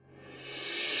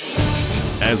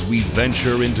as we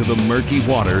venture into the murky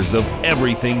waters of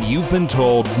everything you've been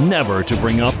told never to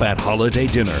bring up at holiday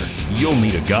dinner. You'll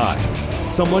need a guide,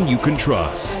 someone you can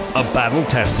trust, a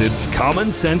battle-tested,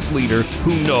 common-sense leader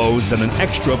who knows that an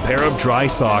extra pair of dry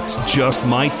socks just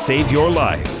might save your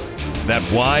life. That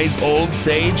wise old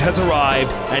sage has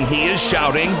arrived, and he is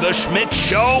shouting the Schmidt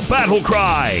Show battle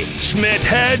cry. Schmidt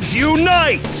heads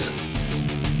unite!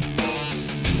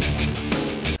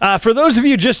 For those of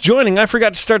you just joining, I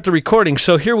forgot to start the recording,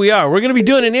 so here we are. We're going to be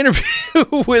doing an interview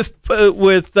with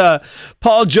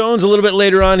Paul Jones a little bit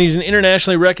later on. He's an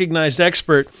internationally recognized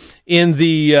expert in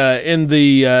the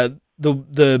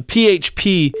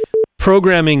PHP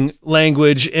programming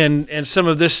language and some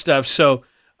of this stuff. So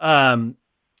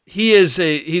he's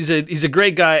a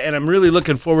great guy, and I'm really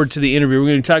looking forward to the interview. We're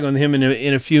going to be talking with him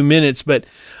in a few minutes, but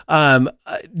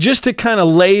just to kind of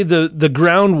lay the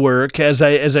groundwork, as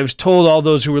I've told all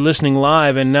those who were listening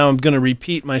live, and now I'm going to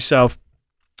repeat myself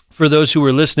for those who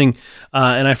were listening,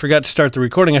 and I forgot to start the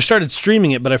recording. I started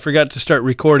streaming it, but I forgot to start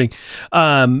recording.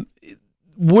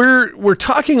 We're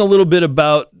talking a little bit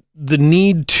about the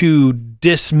need to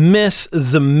dismiss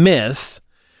the myth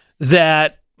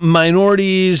that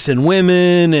minorities and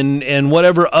women and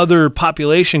whatever other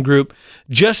population group,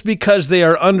 just because they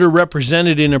are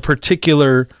underrepresented in a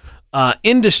particular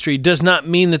industry, does not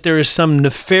mean that there is some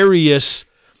nefarious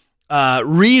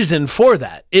reason for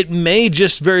that. It may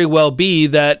just very well be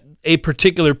that a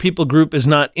particular people group is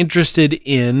not interested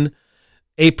in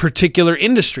a particular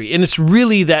industry. And it's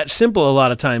really that simple a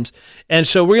lot of times. And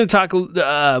so we're going to talk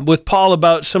with Paul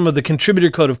about some of the contributor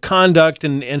code of conduct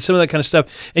and some of that kind of stuff.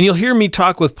 And you'll hear me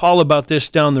talk with Paul about this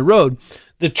down the road.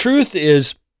 The truth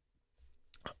is,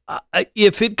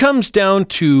 if it comes down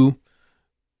to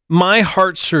my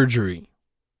heart surgery,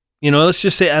 let's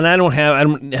just say, and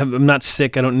I'm not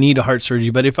sick, I don't need a heart surgery,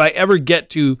 but if I ever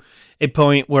get to a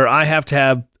point where I have to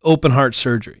have open heart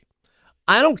surgery,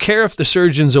 I don't care if the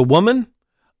surgeon's a woman,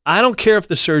 I don't care if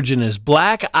the surgeon is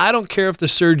black, I don't care if the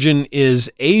surgeon is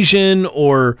Asian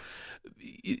or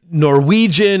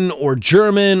Norwegian or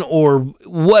German or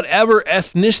whatever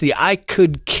ethnicity. I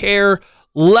could care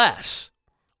less.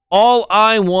 All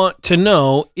I want to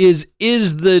know is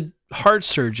the heart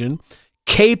surgeon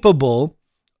capable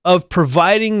of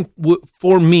providing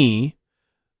for me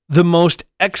the most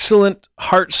excellent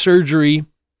heart surgery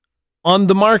on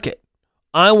the market?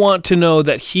 I want to know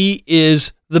that he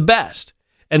is the best,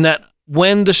 and that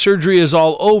when the surgery is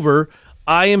all over,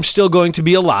 I am still going to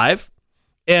be alive,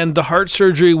 and the heart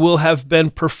surgery will have been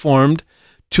performed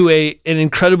to an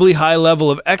incredibly high level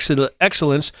of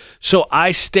excellence, so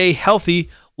I stay healthy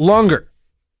longer.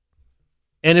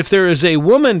 And if there is a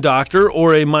woman doctor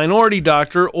or a minority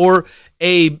doctor or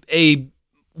a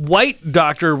white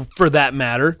doctor for that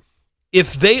matter,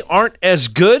 if they aren't as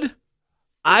good,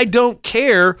 I don't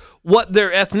care what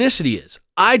their ethnicity is.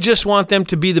 I just want them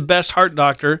to be the best heart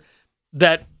doctor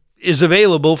that is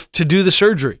available to do the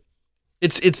surgery.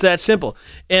 It's that simple.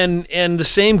 And the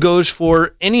same goes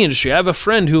for any industry. I have a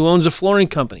friend who owns a flooring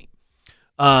company.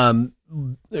 The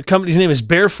company's name is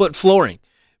Barefoot Flooring.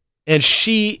 And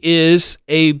she is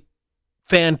a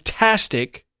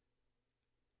fantastic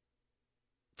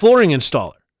flooring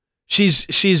installer.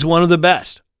 She's one of the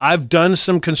best. I've done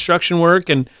some construction work,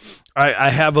 and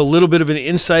I have a little bit of an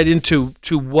insight into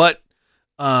what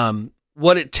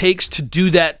it takes to do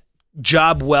that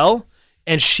job well,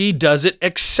 and she does it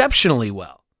exceptionally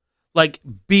well, like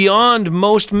beyond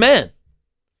most men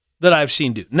that I've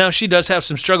seen do. Now, she does have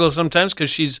some struggles sometimes because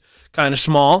she's kind of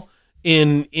small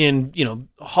in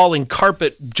hauling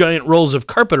giant rolls of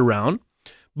carpet around,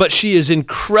 but she is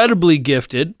incredibly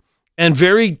gifted and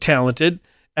very talented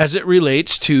as it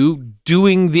relates to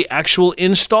doing the actual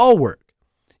install work.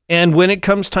 And when it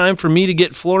comes time for me to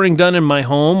get flooring done in my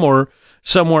home or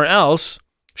somewhere else,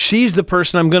 she's the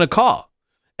person I'm going to call.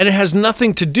 And it has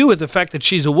nothing to do with the fact that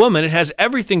she's a woman. It has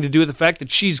everything to do with the fact that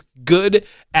she's good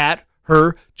at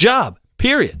her job,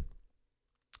 period.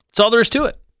 That's all there is to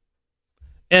it.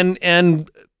 And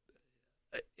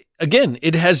again,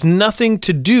 it has nothing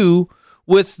to do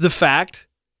with the fact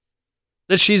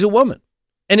that she's a woman.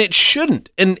 And it shouldn't.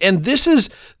 And this is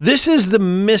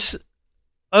the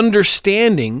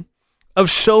misunderstanding of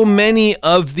so many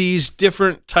of these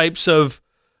different types of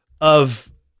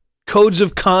codes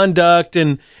of conduct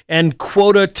and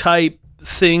quota type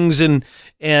things and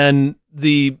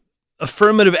the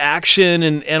affirmative action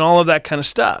and all of that kind of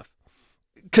stuff.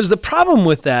 Because the problem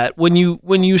with that, when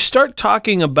you start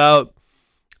talking about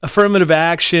affirmative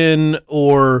action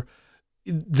or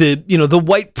the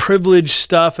white privilege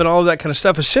stuff and all of that kind of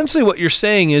stuff, essentially what you're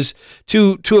saying is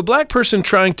to a black person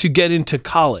trying to get into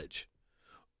college,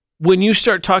 when you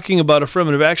start talking about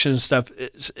affirmative action and stuff,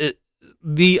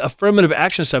 the affirmative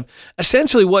action stuff,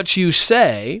 essentially what you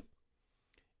say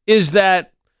is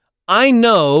that I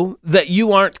know that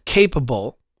you aren't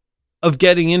capable of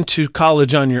getting into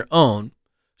college on your own,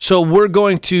 so we're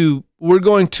going to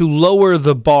lower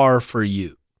the bar for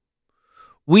you.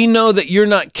 We know that you're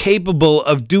not capable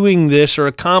of doing this or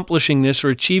accomplishing this or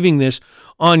achieving this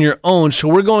on your own, so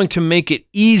we're going to make it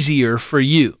easier for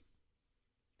you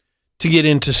to get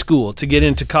into school, to get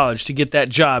into college, to get that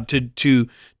job, to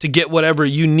get whatever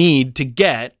you need to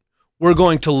get. We're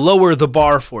going to lower the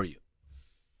bar for you.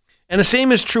 And the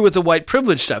same is true with the white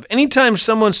privilege stuff. Anytime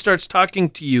someone starts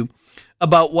talking to you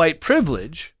about white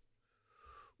privilege,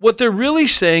 what they're really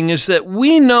saying is that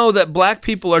we know that black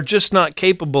people are just not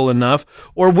capable enough,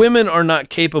 or women are not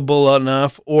capable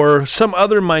enough, or some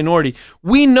other minority.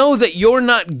 We know that you're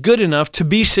not good enough to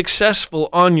be successful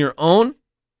on your own,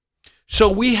 so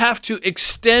we have to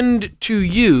extend to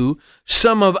you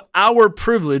some of our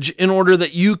privilege in order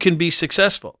that you can be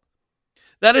successful.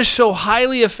 That is so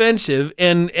highly offensive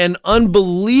and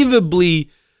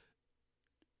unbelievably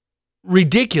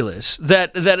ridiculous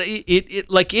that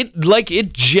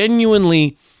it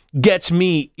genuinely gets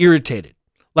me irritated.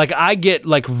 Like, I get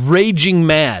like raging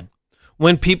mad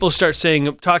when people start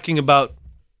talking about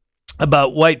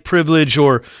white privilege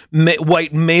or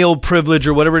white male privilege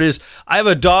or whatever it is. I have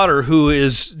a daughter who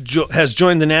has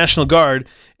joined the National Guard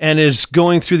and is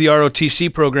going through the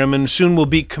ROTC program and soon will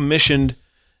be commissioned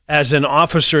as an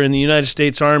officer in the United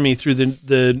States Army through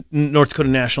the North Dakota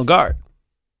National Guard.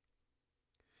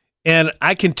 And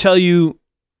I can tell you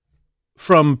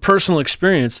from personal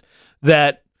experience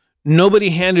that nobody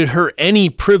handed her any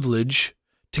privilege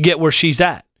to get where she's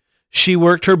at. She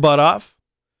worked her butt off.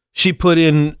 She put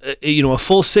in, a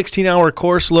full 16-hour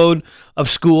course load of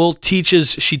school. She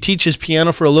teaches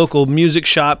piano for a local music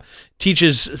shop.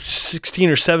 Teaches 16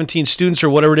 or 17 students or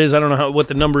whatever it is. I don't know what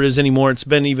the number is anymore. It's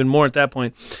been even more at that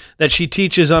point. That she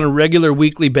teaches on a regular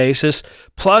weekly basis.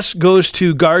 Plus goes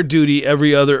to guard duty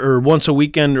every other or once a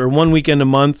weekend or one weekend a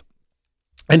month,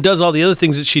 and does all the other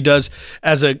things that she does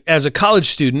as a college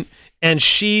student. And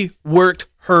she worked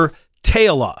her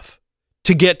tail off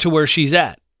to get to where she's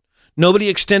at. Nobody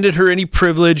extended her any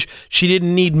privilege. She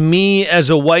didn't need me as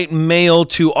a white male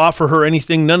to offer her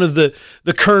anything. None of the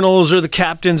colonels or the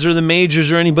captains or the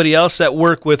majors or anybody else that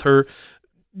work with her,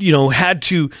 had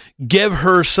to give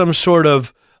her some sort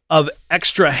of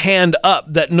extra hand up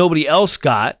that nobody else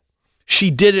got. She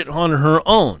did it on her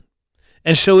own.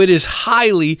 And so it is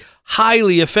highly,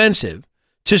 highly offensive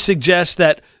to suggest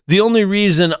that the only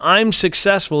reason I'm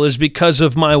successful is because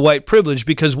of my white privilege,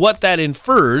 because what that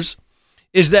infers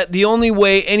is that the only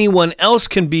way anyone else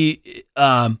can be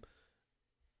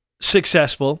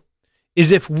successful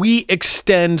is if we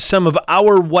extend some of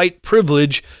our white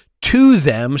privilege to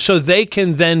them so they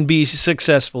can then be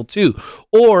successful too.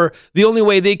 Or the only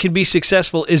way they can be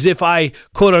successful is if I,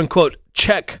 quote unquote,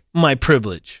 check my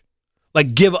privilege,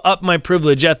 like give up my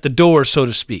privilege at the door, so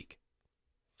to speak,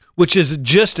 which is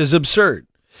just as absurd.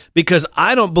 Because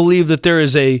I don't believe that there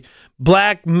is a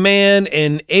black man,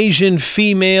 an Asian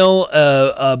female,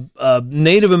 a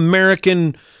Native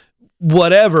American,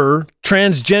 whatever,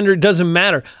 transgender, it doesn't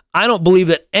matter. I don't believe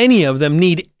that any of them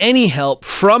need any help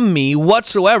from me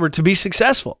whatsoever to be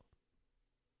successful.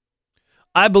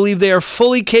 I believe they are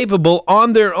fully capable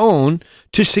on their own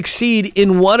to succeed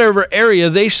in whatever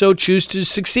area they so choose to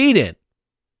succeed in.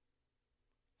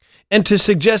 And to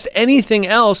suggest anything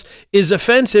else is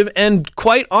offensive and,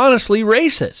 quite honestly,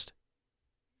 racist.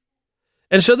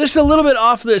 And so this is a little bit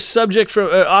off the subject,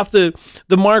 off the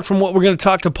mark from what we're going to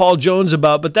talk to Paul Jones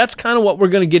about, but that's kind of what we're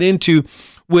going to get into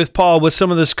with Paul with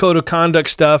some of this code of conduct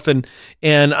stuff, and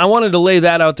I wanted to lay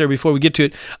that out there before we get to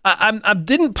it. I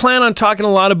didn't plan on talking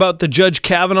a lot about the Judge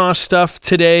Kavanaugh stuff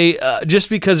today, just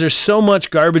because there's so much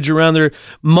garbage around there.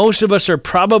 Most of us are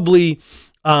probably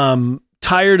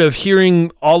tired of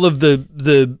hearing all of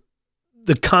the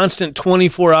constant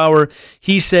 24-hour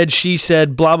he said, she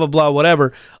said, blah, blah, blah,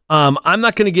 whatever. I'm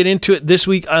not going to get into it this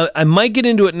week. I might get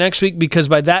into it next week, because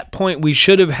by that point we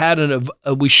should have had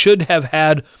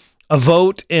a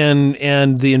vote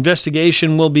and the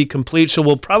investigation will be complete. So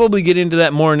we'll probably get into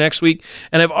that more next week.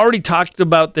 And I've already talked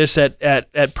about this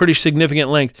at pretty significant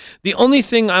length. The only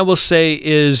thing I will say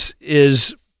is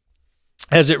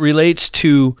as it relates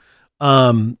to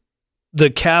the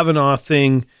Kavanaugh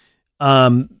thing,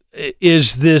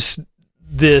 is this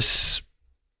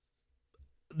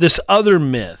other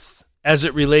myth as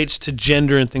it relates to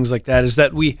gender and things like that, is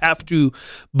that we have to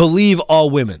believe all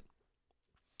women.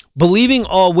 Believing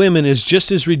all women is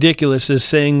just as ridiculous as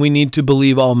saying we need to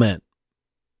believe all men.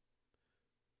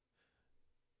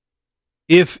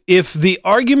 If the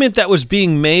argument that was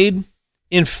being made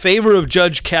in favor of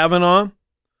Judge Kavanaugh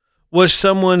was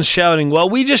someone shouting, well,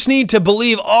 we just need to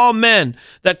believe all men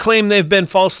that claim they've been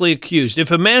falsely accused.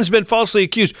 If a man's been falsely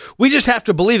accused, we just have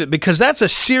to believe it, because that's a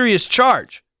serious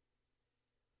charge.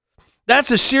 That's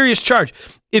a serious charge.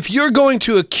 If you're going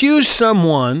to accuse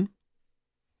someone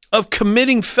of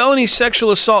committing felony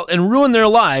sexual assault and ruin their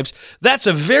lives, that's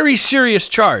a very serious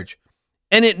charge.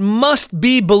 And it must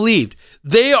be believed.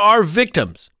 They are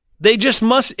victims. They just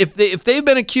must, if they've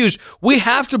been accused, we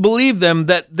have to believe them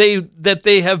that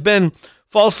they have been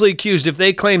falsely accused if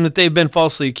they claim that they've been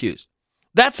falsely accused.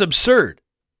 That's absurd.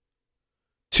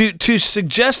 To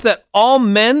suggest that all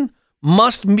men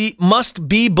must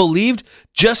be believed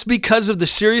just because of the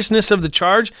seriousness of the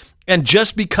charge and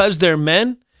just because they're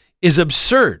men is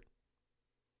absurd.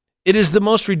 It is the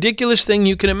most ridiculous thing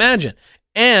you can imagine.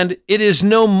 And it is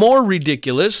no more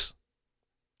ridiculous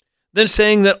than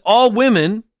saying that all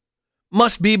women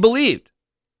must be believed.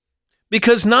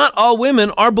 Because not all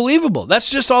women are believable. That's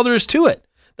just all there is to it.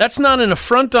 That's not an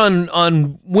affront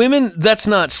on women. That's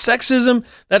not sexism.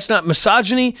 That's not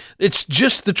misogyny. It's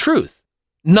just the truth.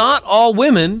 Not all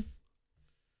women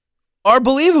are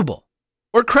believable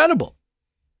or credible.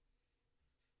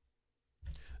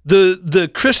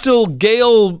 The Crystal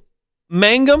Gail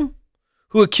Mangum,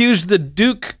 who accused the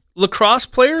Duke lacrosse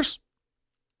players,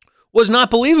 was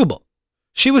not believable.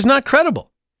 She was not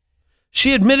credible.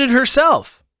 She admitted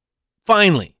herself,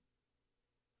 finally,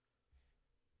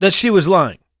 that she was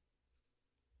lying.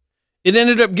 It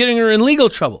ended up getting her in legal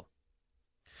trouble.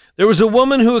 There was a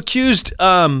woman who accused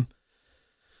a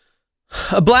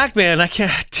black man,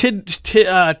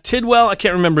 Tidwell, I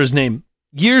can't remember his name,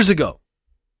 years ago,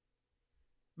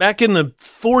 back in the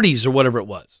 40s or whatever it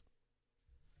was,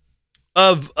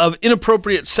 of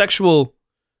inappropriate sexual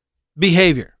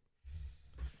behavior.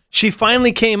 She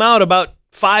finally came out about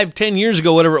 5-10 years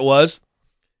ago, whatever it was,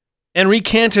 and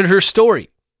recanted her story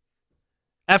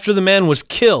after the man was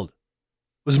killed,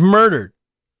 was murdered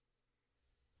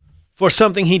for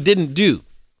something he didn't do.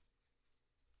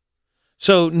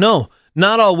 So no,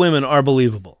 not all women are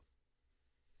believable,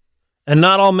 and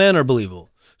not all men are believable.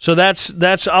 So that's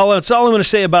all I'm going to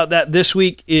say about that this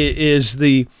week is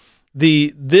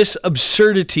this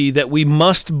absurdity that we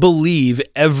must believe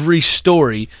every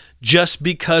story just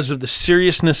because of the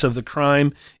seriousness of the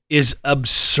crime is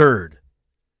absurd.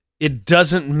 It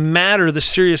doesn't matter the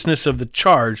seriousness of the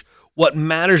charge. What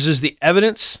matters is the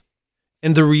evidence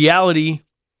and the reality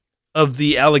of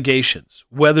the allegations,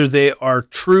 whether they are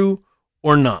true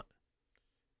or not,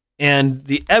 and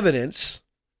the evidence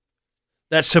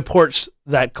that supports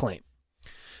that claim.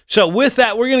 So with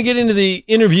that, we're going to get into the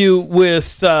interview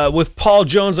with Paul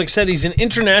Jones. Like I said, he's an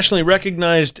internationally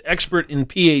recognized expert in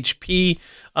PHP.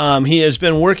 He has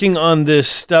been working on this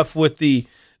stuff with the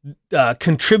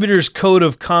Contributors Code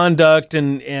of Conduct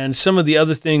and some of the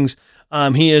other things.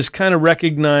 He is kind of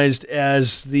recognized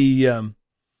as the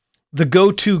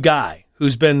go-to guy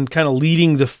who's been kind of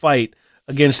leading the fight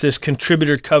against this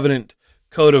Contributor Covenant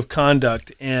Code of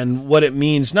Conduct and what it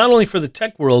means, not only for the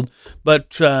tech world,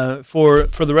 but for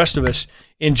the rest of us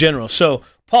in general. So,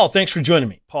 Paul, thanks for joining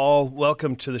me. Paul,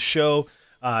 welcome to the show.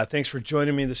 Thanks for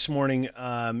joining me this morning.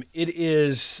 It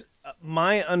is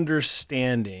my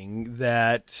understanding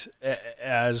that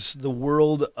as the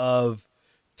world of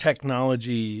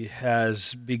technology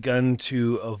has begun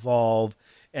to evolve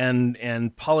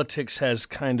and politics has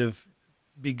kind of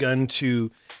begun to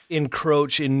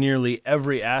encroach in nearly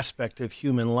every aspect of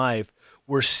human life,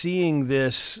 we're seeing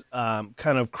this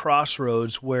kind of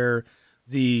crossroads where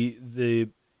the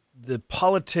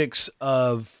politics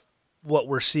of what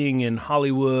we're seeing in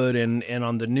Hollywood and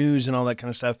on the news and all that kind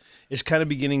of stuff is kind of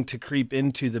beginning to creep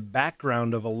into the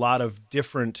background of a lot of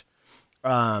different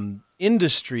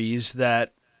industries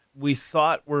that we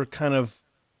thought were kind of,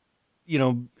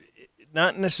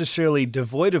 not necessarily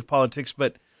devoid of politics,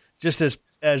 but just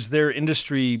as their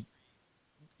industry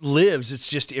lives, it's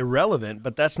just irrelevant,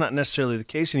 but that's not necessarily the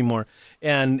case anymore.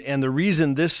 And the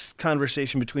reason this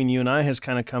conversation between you and I has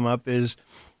kind of come up is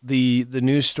the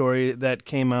news story that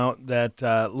came out that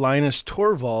Linus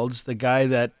Torvalds, the guy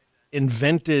that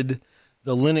invented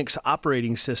the Linux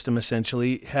operating system,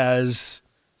 essentially, has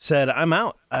said, I'm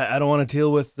out. I don't want to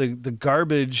deal with the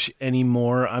garbage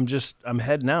anymore. I'm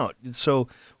heading out. So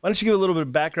why don't you give a little bit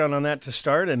of background on that to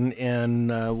start, and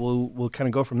we'll kind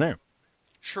of go from there.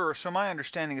 Sure. So my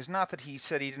understanding is not that he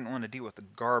said he didn't want to deal with the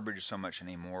garbage so much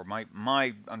anymore.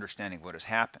 My understanding of what has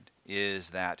happened is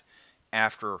that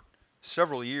after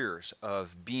several years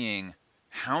of being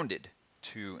hounded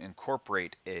to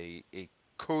incorporate a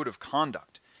code of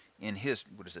conduct in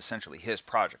what is essentially his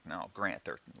project. Now, grant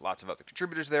there are lots of other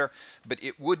contributors there, but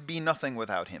it would be nothing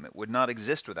without him. It would not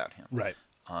exist without him. Right.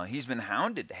 He's been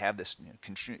hounded to have this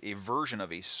a version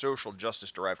of a social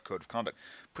justice-derived code of conduct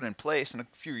put in place, and a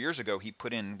few years ago he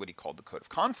put in what he called the Code of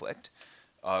Conflict,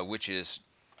 which is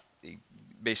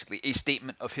basically a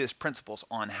statement of his principles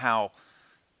on how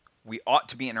we ought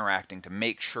to be interacting to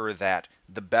make sure that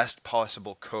the best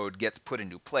possible code gets put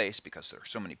into place, because there are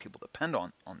so many people depend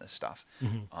on this stuff,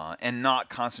 and not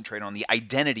concentrate on the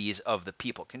identities of the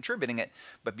people contributing it,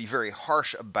 but be very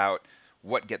harsh about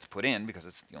what gets put in, because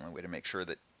it's the only way to make sure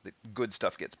that good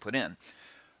stuff gets put in.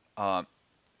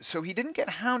 So he didn't get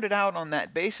hounded out on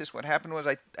that basis. What happened was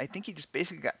I think he just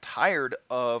basically got tired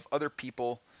of other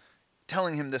people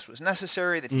telling him this was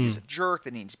necessary, that he was a jerk,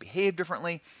 that he needs to behave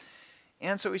differently.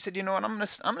 And so he said, you know what, I'm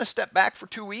gonna step back for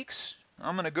 2 weeks.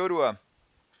 I'm gonna go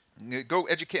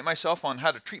educate myself on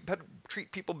how to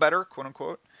treat people better, quote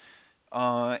unquote.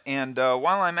 And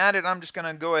while I'm at it, I'm just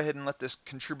gonna go ahead and let this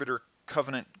contributor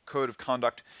covenant code of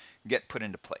conduct get put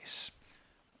into place.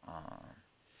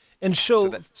 And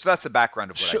so that's the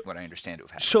background of what I understand to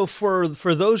have happened. So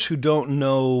for those who don't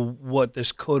know what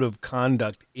this code of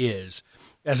conduct is,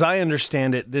 as I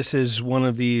understand it, this is one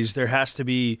of these. There has to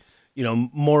be,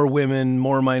 more women,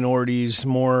 more minorities,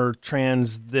 more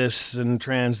trans this and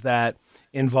trans that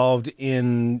involved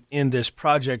in this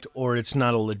project, or it's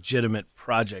not a legitimate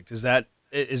project. Is that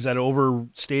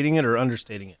overstating it or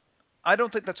understating it? I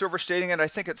don't think that's overstating it. I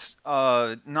think it's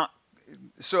not.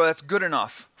 So that's good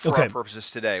enough for our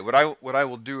purposes today. What I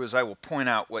will do is I will point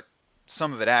out what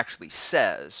some of it actually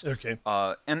says. Okay.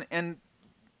 And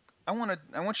I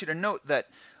want you to note that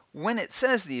when it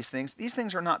says these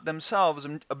things are not themselves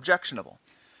objectionable.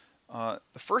 The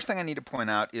first thing I need to point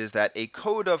out is that a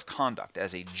code of conduct,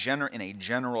 in a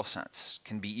general sense,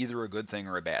 can be either a good thing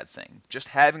or a bad thing. Just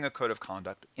having a code of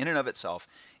conduct in and of itself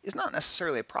is not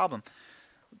necessarily a problem.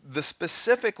 The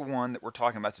specific one that we're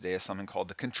talking about today is something called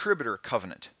the Contributor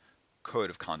Covenant Code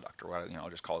of Conduct, or I'll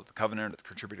just call it the Covenant or the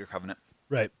Contributor Covenant.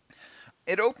 Right.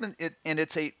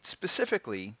 It's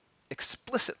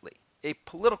explicitly a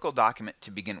political document to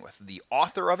begin with. The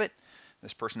author of it,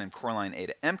 this person named Coraline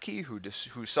Ada Emke,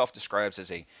 who self-describes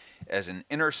as an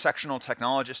intersectional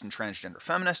technologist and transgender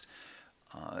feminist,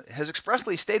 has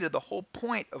expressly stated the whole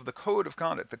point of the Code of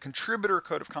Conduct, the Contributor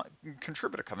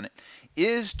Covenant,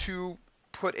 is to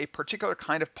put a particular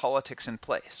kind of politics in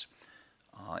place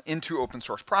into open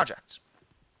source projects.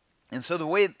 And so the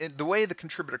way the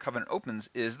Contributor Covenant opens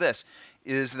is that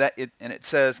it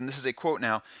says, and this is a quote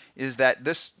now, is that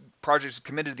this project is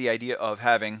committed to the idea of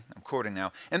having, I'm quoting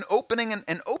now, an open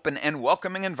and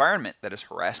welcoming environment that is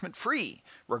harassment free,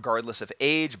 regardless of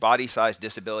age, body size,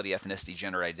 disability, ethnicity,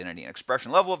 gender identity, and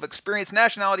expression, level of experience,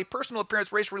 nationality, personal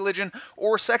appearance, race, religion,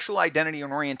 or sexual identity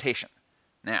and orientation.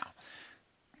 Now,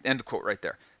 end quote right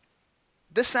there.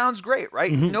 This sounds great,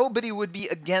 right? Mm-hmm. Nobody would be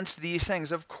against these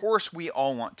things. Of course, we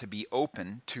all want to be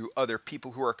open to other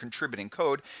people who are contributing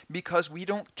code because we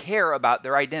don't care about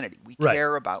their identity. We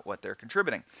care about what they're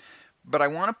contributing. But I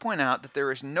want to point out that there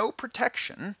is no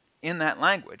protection in that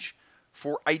language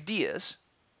for ideas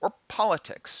or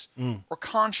politics or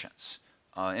conscience.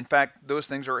 In fact, those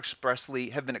things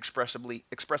have been expressly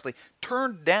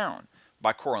turned down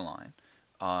by Coraline.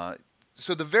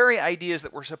 So the very ideas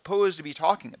that we're supposed to be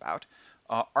talking about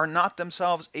are not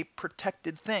themselves a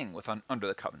protected thing under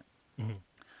the covenant.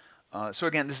 Mm-hmm. So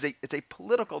again, it's a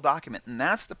political document, and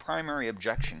that's the primary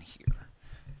objection here.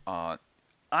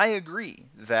 I agree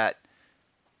that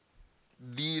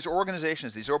these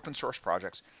organizations, these open source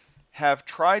projects, have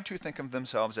tried to think of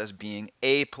themselves as being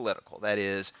apolitical. That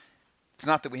is, it's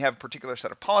not that we have a particular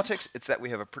set of politics, it's that we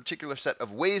have a particular set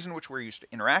of ways in which we're used to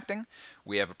interacting.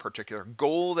 We have a particular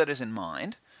goal that is in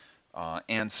mind,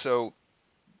 and so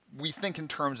we think in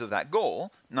terms of that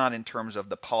goal, not in terms of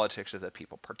the politics of the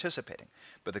people participating.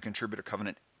 But the Contributor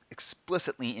Covenant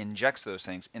explicitly injects those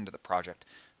things into the project,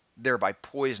 thereby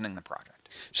poisoning the project.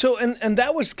 So, and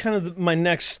that was kind of my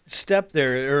next step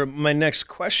there, or my next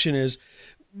question is,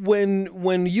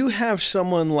 when you have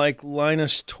someone like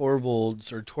Linus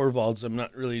Torvalds, I'm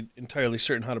not really entirely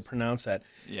certain how to pronounce that.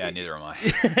 Yeah, neither am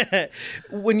I.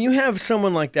 When you have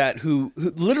someone like that who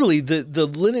literally the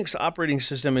Linux operating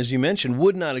system, as you mentioned,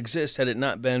 would not exist had it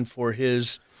not been for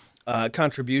his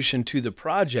contribution to the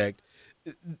project.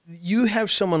 You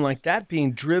have someone like that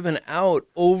being driven out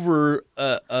over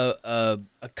a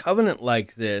covenant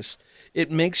like this. It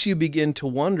makes you begin to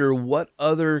wonder what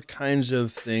other kinds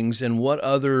of things and what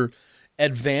other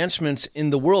advancements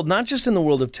in the world, not just in the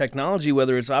world of technology,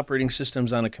 whether it's operating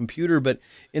systems on a computer, but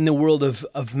in the world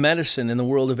of medicine, in the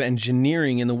world of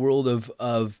engineering, in the world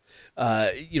of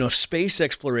space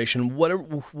exploration.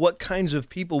 What kinds of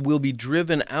people will be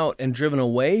driven out and driven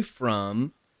away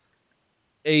from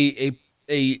a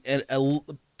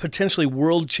potentially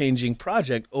world changing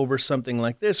project over something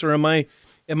like this? Or am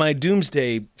I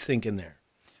doomsday thinking there?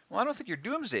 Well, I don't think you're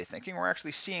doomsday thinking. We're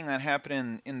actually seeing that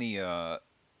happen in the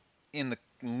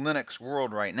Linux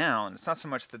world right now, and it's not so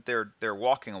much that they're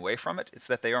walking away from it; it's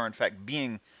that they are in fact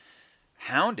being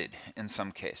hounded in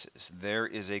some cases. There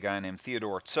is a guy named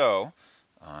Theodore Tso,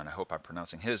 and I hope I'm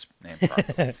pronouncing his name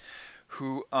properly,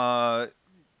 who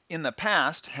in the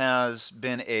past has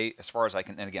been as far as I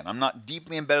can, and again, I'm not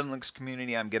deeply embedded in the Linux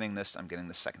community. I'm getting this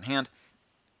secondhand.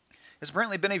 Has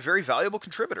apparently been a very valuable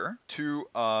contributor to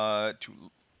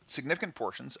significant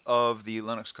portions of the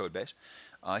Linux code base.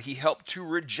 He helped to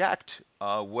reject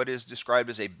what is described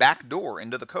as a backdoor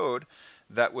into the code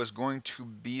that was going to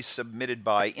be submitted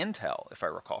by Intel, if I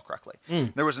recall correctly.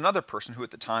 There was another person who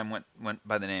at the time went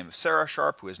by the name of Sarah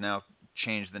Sharp, who has now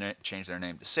changed their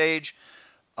name to Sage.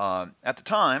 At the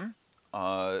time,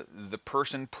 the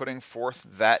person putting forth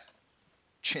that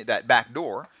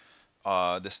backdoor,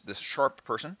 this Sharp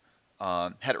person,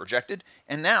 had it rejected,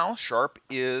 and now Sharp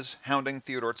is hounding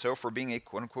Theodore Tso for being a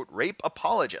quote-unquote rape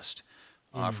apologist,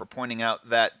 for pointing out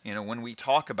that when we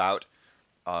talk about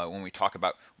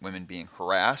women being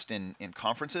harassed in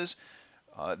conferences,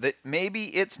 that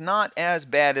maybe it's not as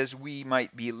bad as we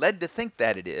might be led to think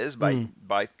that it is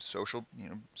by social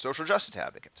justice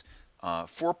advocates.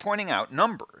 For pointing out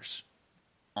numbers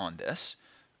on this,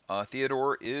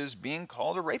 Theodore is being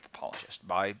called a rape apologist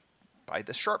by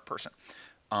this Sharp person.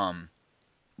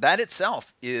 That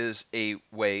itself is a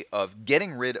way of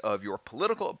getting rid of your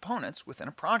political opponents within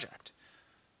a project,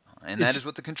 and that is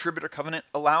what the contributor covenant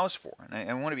allows for. And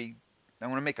I want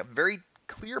to make a very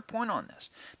clear point on this.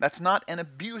 That's not an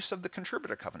abuse of the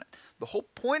contributor covenant. The whole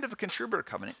point of the contributor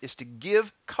covenant is to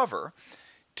give cover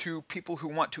to people who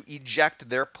want to eject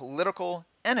their political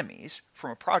enemies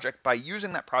from a project by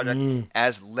using that project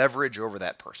as leverage over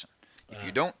that person. If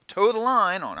you don't toe the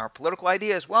line on our political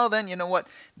ideas, well, then you know what?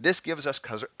 This gives us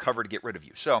cover to get rid of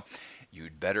you. So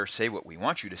you'd better say what we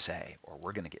want you to say, or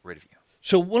we're going to get rid of you.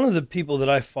 So one of the people that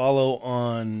I follow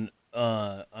on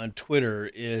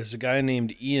Twitter is a guy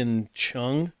named Ian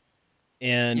Chung.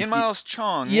 And Ian Miles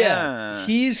Chung, yeah.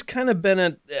 He's kind of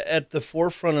been at the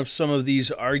forefront of some of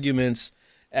these arguments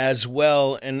as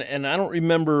well. And I don't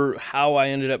remember how I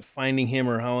ended up finding him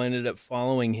or how I ended up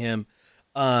following him.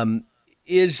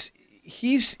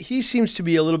 He seems to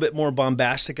be a little bit more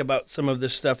bombastic about some of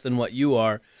this stuff than what you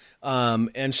are.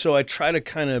 And so I try to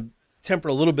kind of temper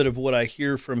a little bit of what I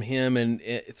hear from him and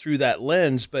through that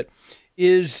lens. But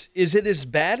is it as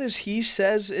bad as he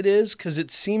says it is? Because it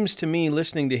seems to me,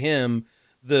 listening to him,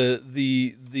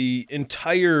 the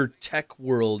entire tech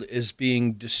world is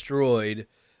being destroyed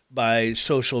by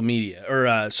social media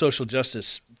or social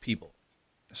justice people.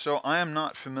 So I am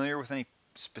not familiar with any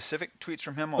specific tweets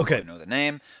from him, although I know the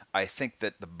name. I think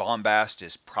that the bombast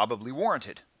is probably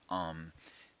warranted.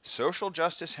 Social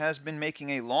justice has been making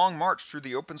a long march through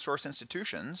the open source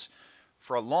institutions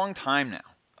for a long time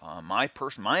now. My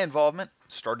involvement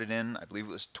started in, I believe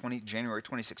it was January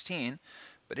 2016,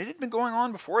 but it had been going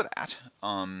on before that.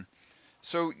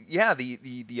 So yeah,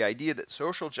 the idea that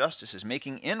social justice is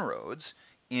making inroads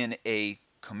in a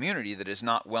community that is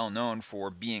not well known for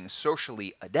being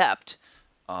socially adept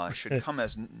should come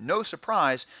as no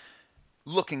surprise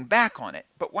looking back on it.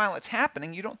 But while it's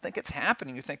happening, you don't think it's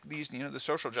happening. You think the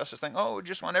social justice thing, we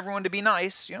just want everyone to be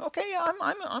nice. Okay, yeah,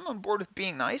 I'm on board with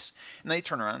being nice. And they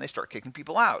turn around and they start kicking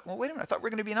people out. Well, wait a minute, I thought we were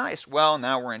going to be nice. Well,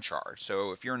 now we're in charge.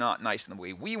 So if you're not nice in the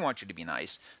way we want you to be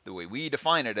nice, the way we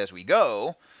define it as we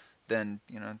go, then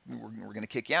we're going to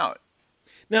kick you out.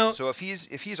 Now, so if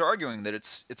he's arguing that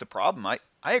it's a problem, I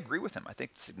agree with him. I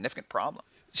think it's a significant problem.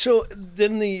 So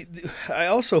then I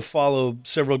also follow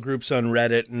several groups on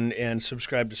Reddit and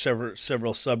subscribe to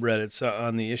several subreddits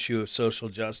on the issue of social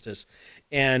justice,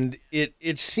 and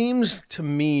it seems to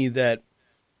me that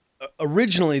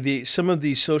originally some of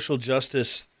these social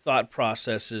justice thought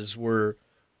processes were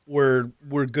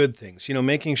good things.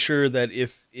 Making sure that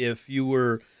if you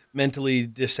were mentally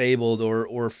disabled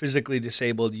or physically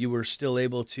disabled, you were still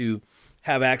able to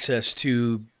have access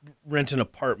to rent an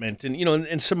apartment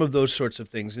and some of those sorts of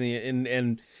things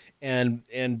and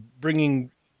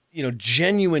bringing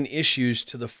genuine issues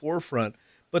to the forefront.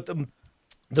 But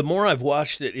the more I've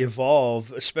watched it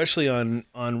evolve, especially on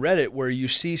Reddit, where you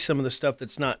see some of the stuff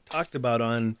that's not talked about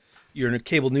on your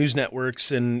cable news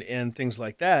networks and things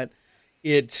like that,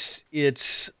 it's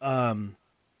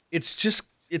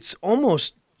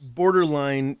almost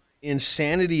borderline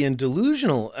insanity and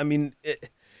delusional. I mean,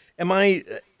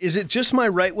 Is it just my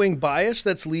right-wing bias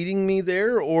that's leading me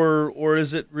there, or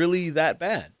is it really that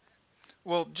bad?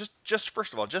 Well, just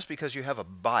first of all, just because you have a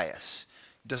bias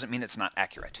doesn't mean it's not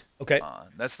accurate. Okay.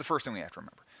 That's the first thing we have to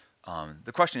remember.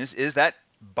 The question is that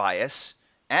bias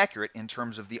accurate in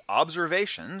terms of the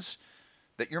observations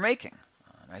that you're making?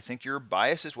 I think your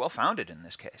bias is well founded in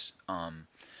this case.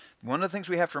 One of the things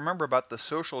we have to remember about the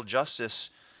social justice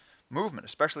movement,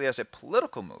 especially as a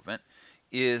political movement,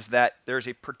 is that there's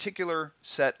a particular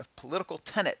set of political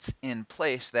tenets in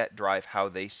place that drive how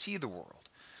they see the world.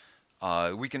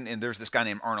 And there's this guy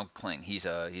named Arnold Kling. He's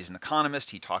an economist.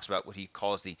 He talks about what he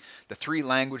calls the three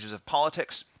languages of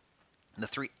politics, the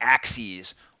three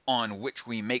axes on which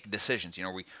we make decisions.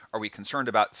 Are we concerned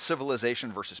about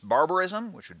civilization versus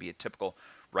barbarism, which would be a typical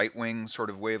right-wing sort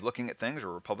of way of looking at things,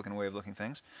 or Republican way of looking at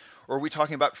things? Or are we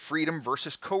talking about freedom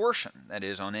versus coercion? That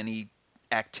is, on any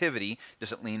activity,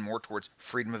 does it lean more towards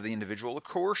freedom of the individual or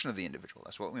coercion of the individual?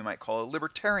 That's what we might call a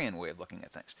libertarian way of looking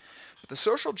at things. But the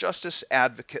social justice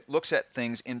advocate looks at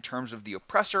things in terms of the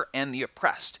oppressor and the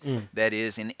oppressed. That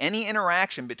is, in any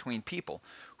interaction between people,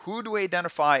 who do we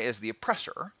identify as the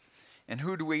oppressor and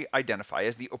who do we identify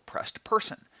as the oppressed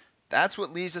person? That's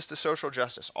what leads us to social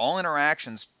justice. All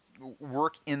interactions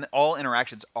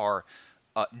are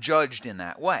judged in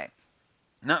that way.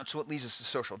 That's what leads us to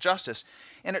social justice.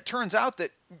 And it turns out that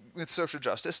with social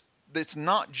justice, it's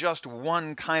not just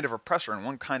one kind of oppressor and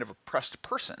one kind of oppressed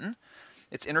person.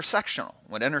 It's intersectional.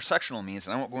 What intersectional means,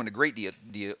 and I won't go into great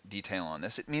detail on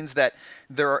this, it means that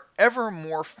there are ever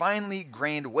more finely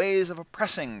grained ways of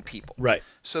oppressing people. Right.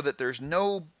 So that there's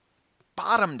no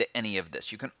bottom to any of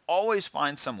this. You can always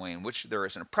find some way in which there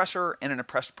is an oppressor and an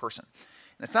oppressed person.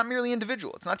 And it's not merely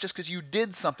individual. It's not just because you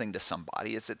did something to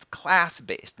somebody. It's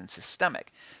class-based and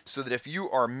systemic. So that if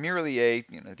you are merely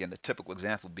again, the typical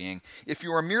example being, if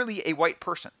you are merely a white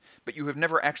person, but you have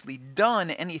never actually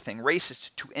done anything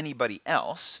racist to anybody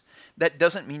else, that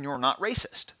doesn't mean you're not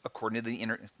racist, according to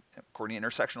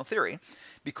intersectional theory,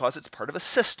 because it's part of a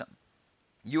system.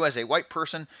 You as a white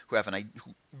person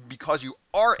because you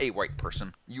are a white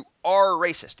person, you are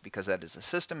racist because that is a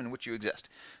system in which you exist.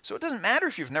 So it doesn't matter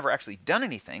if you've never actually done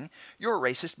anything, you're a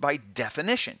racist by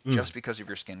definition, just because of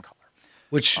your skin color.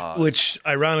 Which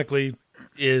ironically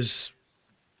is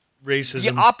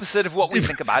racism. The opposite of what we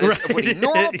think about, right. What a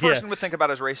normal person would think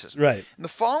about as racism. Right. And the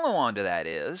follow-on to that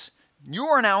is, you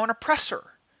are now an oppressor,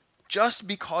 just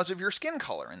because of your skin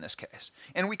color in this case.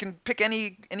 And we can pick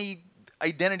any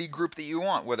identity group that you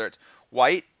want, whether it's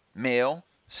white, male,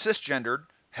 cisgendered,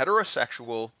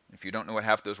 heterosexual. If you don't know what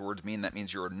half those words mean, that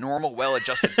means you're a normal,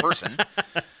 well-adjusted person.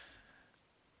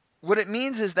 What it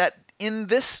means is that in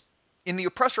the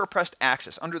oppressor-oppressed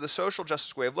axis, under the social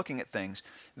justice way of looking at things,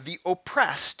 the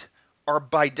oppressed are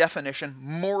by definition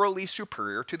morally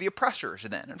superior to the oppressors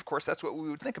then. And of course, that's what we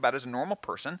would think about as a normal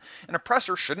person. An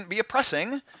oppressor shouldn't be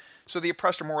oppressing, so the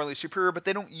oppressed are morally superior, but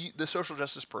the social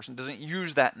justice person doesn't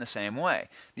use that in the same way.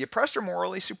 The oppressed are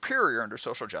morally superior under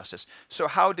social justice, so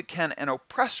how can an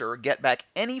oppressor get back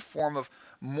any form of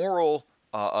moral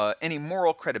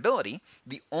credibility?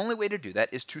 The only way to do that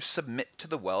is to submit to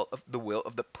the will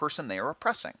of the person they are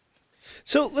oppressing.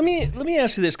 So let me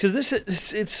ask you this,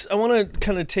 because I want to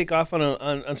kind of take off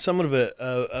on somewhat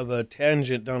of a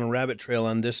tangent down a rabbit trail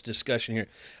on this discussion here.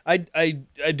 I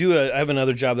have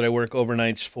another job that I work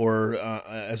overnights for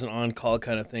as an on-call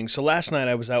kind of thing. So last night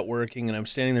I was out working and I'm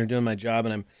standing there doing my job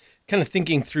and I'm kind of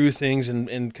thinking through things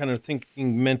and kind of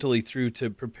thinking mentally through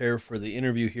to prepare for the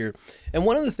interview here. And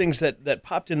one of the things that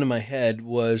popped into my head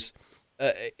was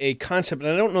a concept,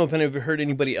 and I don't know if I've heard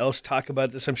anybody else talk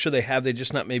about this. I'm sure they have. They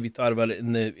just not maybe thought about it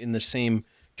in the same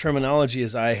terminology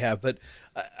as I have. But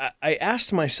I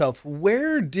asked myself,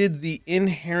 where did the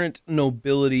inherent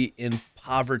nobility in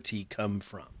poverty come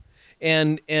from?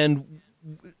 And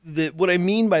what I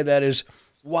mean by that is,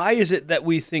 why is it that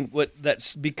we think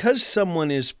that's because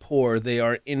someone is poor, they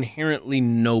are inherently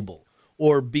noble,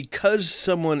 or because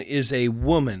someone is a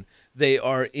woman, they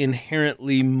are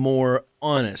inherently more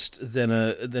honest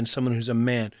than someone who's a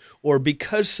man, or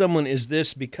because someone is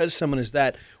this, because someone is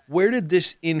that? Where did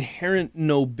this inherent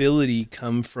nobility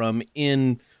come from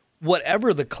in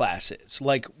whatever the class is?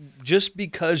 Like, just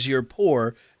because you're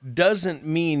poor doesn't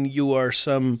mean you are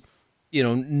some,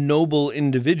 noble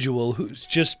individual who's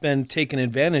just been taken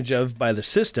advantage of by the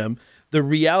system. The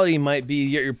reality might be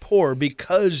you're poor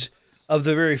because of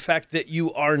the very fact that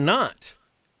you are not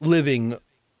living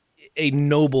a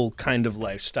noble kind of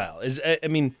lifestyle.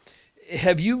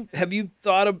 Have you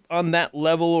thought on that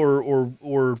level,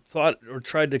 or thought or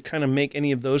tried to kind of make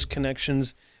any of those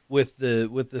connections with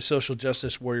the social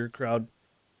justice warrior crowd?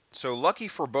 So lucky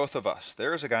for both of us,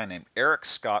 there's a guy named Eric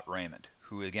Scott Raymond,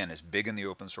 who again is big in the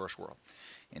open source world.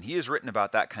 And he has written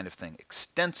about that kind of thing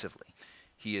extensively.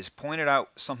 He has pointed out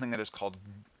something that is called,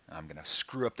 I'm going to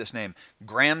screw up this name,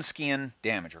 Gramscian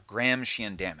damage or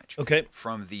Gramscian damage. Okay.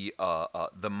 From the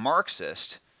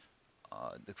Marxist,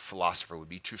 the philosopher would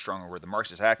be too strong a word, the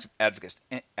Marxist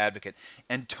advocate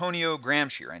Antonio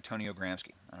Gramsci.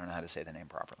 I don't know how to say the name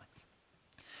properly.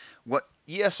 What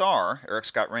ESR, Eric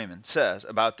Scott Raymond, says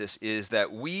about this is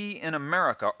that we in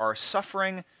America are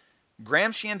suffering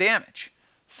Gramscian damage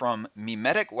from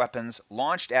mimetic weapons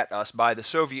launched at us by the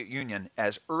Soviet Union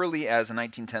as early as the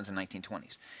 1910s and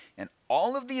 1920s. And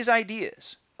all of these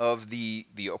ideas of the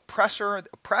oppressed, and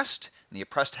the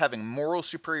oppressed having moral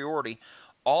superiority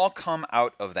all come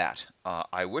out of that.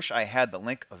 I wish I had the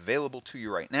link available to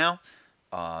you right now.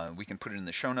 We can put it in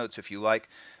the show notes if you like.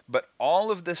 But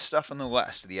all of this stuff in the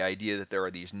West, the idea that there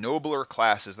are these nobler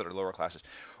classes that are lower classes,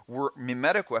 were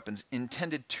mimetic weapons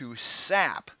intended to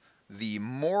sap the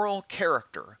moral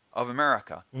character of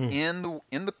America in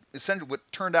the essentially what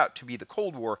turned out to be the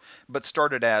Cold War, but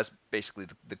started as basically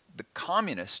the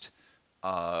communist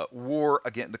war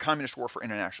again, the communist war for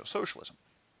international socialism.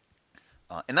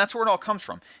 And that's where it all comes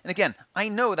from. And again, I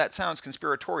know that sounds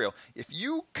conspiratorial. If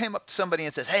you came up to somebody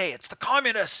and says, "Hey, it's the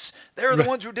communists. They're the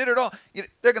ones who did it all,"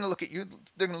 they're going to look at you.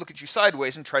 They're going to look at you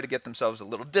sideways and try to get themselves a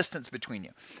little distance between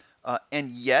you.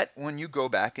 And yet, when you go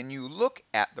back and you look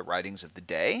at the writings of the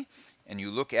day, and you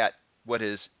look at what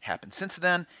has happened since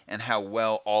then, and how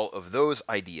well all of those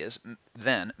ideas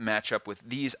then match up with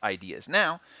these ideas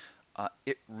now,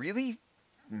 it really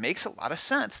makes a lot of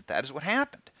sense that that is what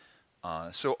happened.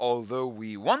 So although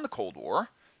we won the Cold War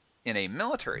in a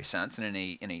military sense and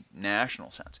in a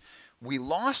national sense, we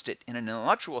lost it in an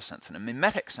intellectual sense, in a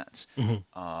mimetic sense.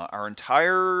 Our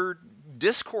entire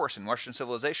discourse in Western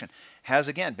civilization has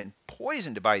again been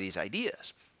poisoned by these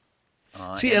ideas.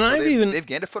 See, and so they've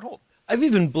gained a foothold. I've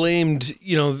even blamed,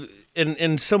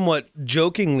 and somewhat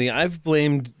jokingly, I've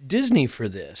blamed Disney for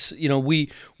this. We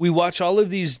watch all of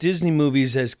these Disney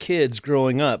movies as kids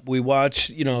growing up. We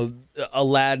watch,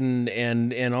 Aladdin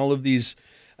and all of these.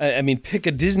 I mean, pick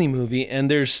a Disney movie, and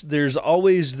there's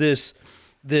always this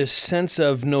sense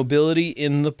of nobility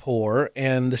in the poor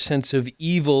and the sense of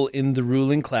evil in the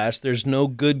ruling class. There's no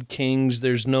good kings.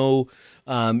 There's no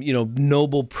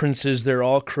noble princes. They're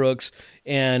all crooks.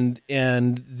 And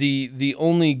the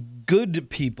only good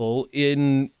people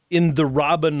in the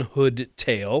Robin Hood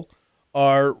tale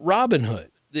are Robin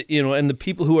Hood, and the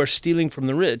people who are stealing from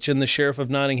the rich, and the Sheriff of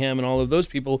Nottingham and all of those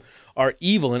people are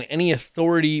evil, and any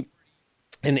authority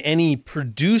and any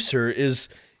producer is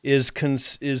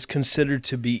considered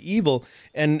to be evil.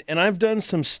 And I've done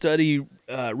some study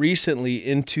recently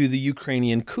into the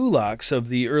Ukrainian kulaks of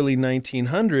the early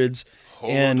 1900s.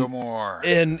 And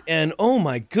oh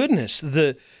my goodness,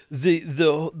 the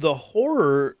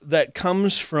horror that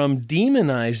comes from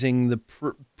demonizing the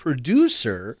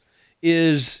producer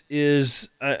is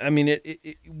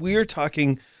we're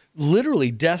talking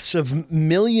literally deaths of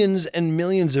millions and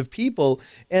millions of people,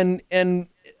 and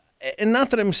not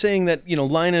that I'm saying that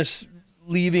Linus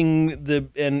leaving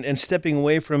and stepping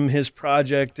away from his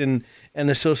project and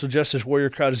the social justice warrior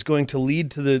crowd is going to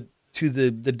lead to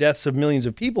the deaths of millions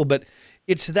of people, but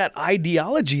it's that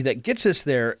ideology that gets us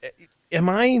there. Am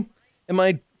I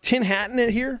tin hatting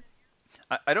it here?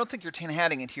 I don't think you're tin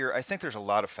hatting it here. I think there's a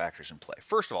lot of factors in play.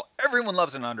 First of all, everyone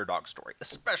loves an underdog story,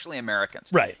 especially Americans.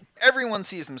 Right. Everyone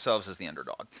sees themselves as the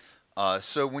underdog.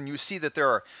 So when you see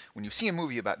when you see a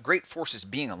movie about great forces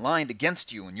being aligned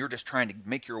against you and you're just trying to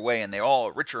make your way and they all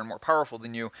are richer and more powerful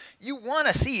than you want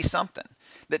to see something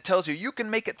that tells you you can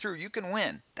make it through, you can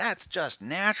win. That's just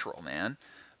natural, man.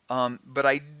 But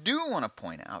I do want to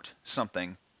point out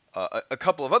something, a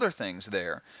couple of other things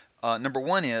there. Number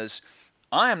one is,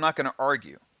 I am not going to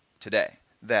argue today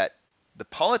that the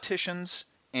politicians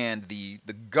and the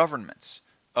governments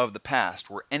of the past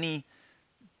were any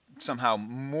somehow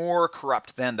more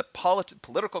corrupt than the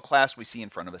political class we see in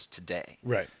front of us today.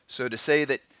 Right. So to say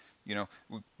that, you're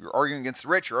arguing against the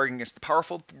rich, you're arguing against the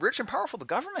powerful, rich and powerful, the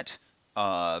government,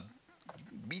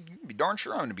 be darn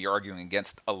sure I'm going to be arguing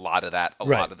against a lot of that a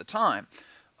lot of the time.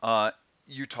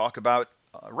 You talk about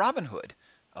Robin Hood,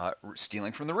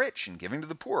 stealing from the rich and giving to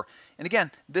the poor. And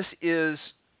again,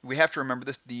 we have to remember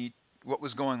this, what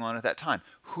was going on at that time.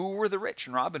 Who were the rich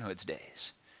in Robin Hood's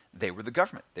days? They were the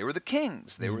government. They were the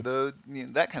kings. They were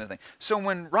that kind of thing. So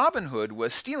when Robin Hood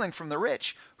was stealing from the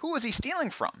rich, who was he stealing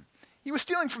from? He was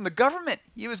stealing from the government.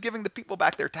 He was giving the people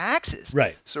back their taxes.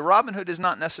 Right. So Robin Hood is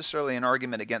not necessarily an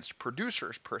argument against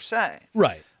producers per se.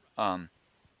 Right.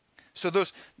 So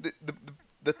those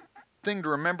the thing to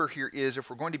remember here is if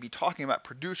we're going to be talking about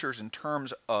producers in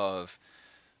terms of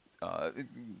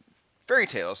fairy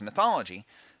tales and mythology,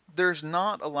 there's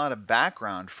not a lot of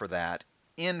background for that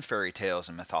in fairy tales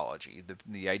and mythology.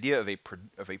 The idea of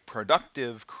a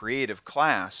productive, creative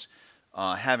class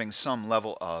having some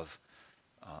level of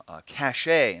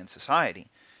cachet in society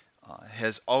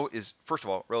is, first of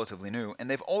all, relatively new, and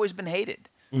they've always been hated.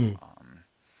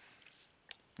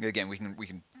 Again, we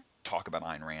can talk about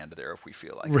Ayn Rand there if we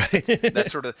feel like right. it.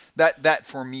 That's sort of that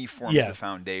for me forms Yeah. the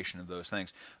foundation of those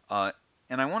things. And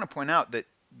I want to point out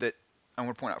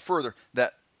further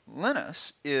that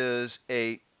Linus is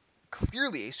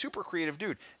clearly a super creative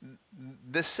dude.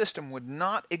 This system would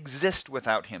not exist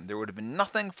without him. There would have been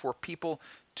nothing for people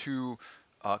to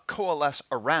coalesce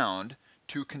around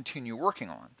to continue working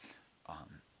on.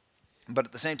 But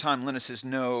at the same time, Linus is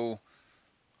no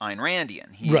Ayn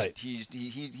Randian.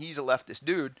 He's a leftist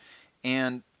dude,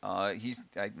 and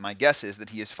my guess is that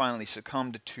he has finally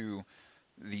succumbed to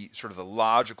the sort of the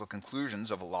logical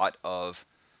conclusions of a lot of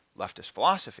leftist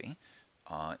philosophy,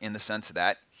 in the sense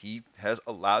that he has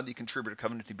allowed the contributor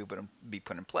covenant to be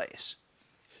put in place.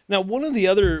 Now, one of the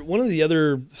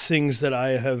other things that I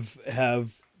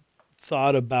have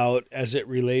thought about as it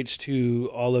relates to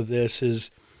all of this is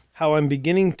how I'm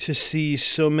beginning to see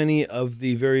so many of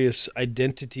the various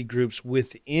identity groups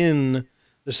within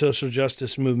the social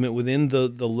justice movement, within the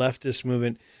leftist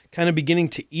movement, kind of beginning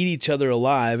to eat each other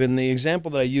alive. And the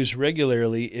example that I use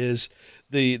regularly is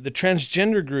the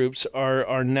transgender groups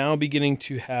are now beginning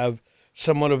to have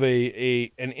somewhat of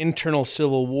an internal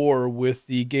civil war with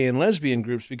the gay and lesbian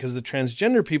groups, because the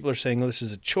transgender people are saying, well, this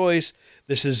is a choice.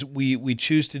 This is we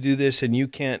choose to do this, and you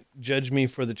can't judge me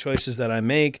for the choices that I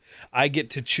make. I get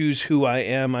to choose who I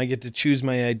am. I get to choose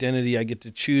my identity. I get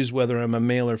to choose whether I'm a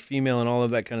male or female and all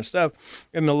of that kind of stuff.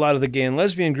 And a lot of the gay and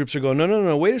lesbian groups are going,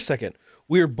 no, wait a second.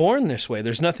 We were born this way.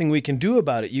 There's nothing we can do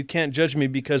about it. You can't judge me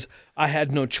because I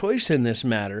had no choice in this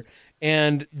matter.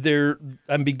 And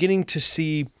I'm beginning to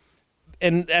see,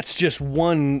 and that's just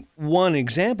one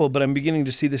example, but I'm beginning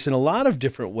to see this in a lot of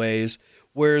different ways,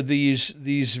 where these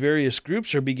various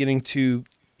groups are beginning to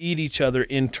eat each other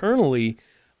internally.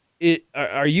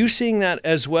 Are you seeing that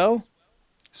as well?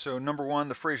 So number one,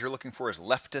 the phrase you're looking for is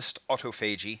leftist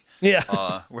autophagy.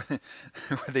 Yeah. Where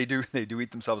they do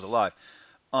eat themselves alive.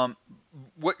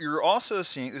 What you're also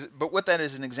seeing, but what that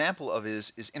is an example of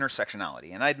is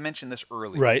intersectionality. And I'd mentioned this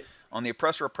earlier. Right. On the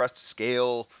oppressor-oppressed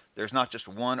scale, there's not just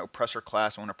one oppressor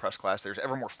class, one oppressed class. There's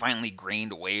ever more finely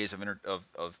grained ways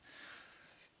of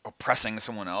oppressing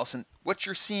someone else. And what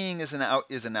you're seeing is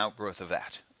an outgrowth of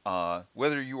that.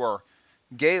 Whether you are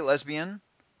gay, lesbian,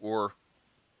 or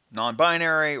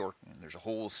non-binary, or there's a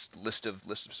whole list of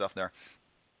stuff there,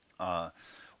 or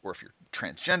if you're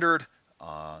transgendered,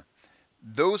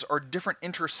 those are different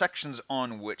intersections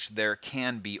on which there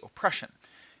can be oppression.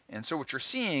 And so what you're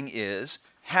seeing is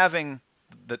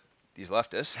these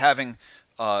leftists having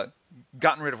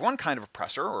gotten rid of one kind of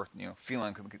oppressor, or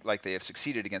feeling like they have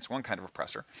succeeded against one kind of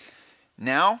oppressor.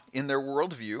 Now, in their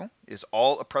worldview, is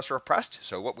all oppressor oppressed.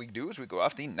 So what we do is we go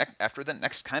after the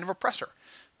next kind of oppressor.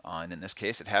 And in this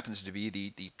case, it happens to be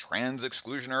the trans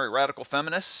exclusionary radical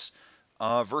feminists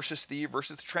versus the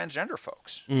transgender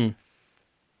folks. Mm.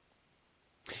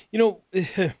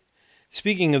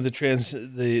 Speaking of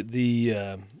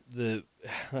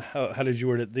how did you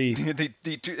word it?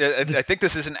 I think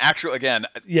this is an actual, again,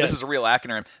 yeah. This is a real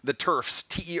acronym. The TERFs,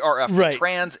 TERF, right.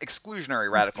 Trans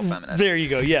Exclusionary Radical Feminists. There you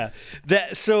go, yeah.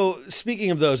 So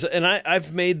speaking of those, and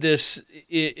I've made this,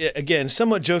 again,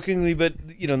 somewhat jokingly, but,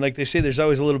 like they say, there's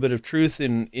always a little bit of truth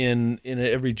in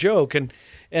every joke. And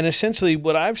essentially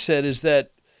what I've said is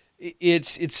that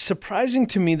it's surprising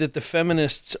to me that the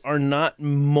feminists are not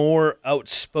more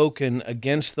outspoken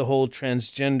against the whole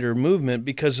transgender movement,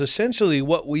 because essentially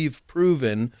what we've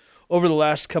proven over the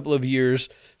last couple of years,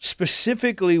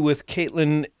 specifically with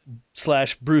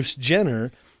Caitlyn/Bruce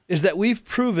Jenner, is that we've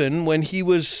proven when he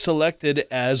was selected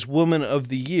as Woman of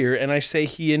the Year, and I say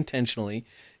he intentionally,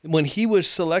 when he was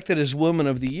selected as Woman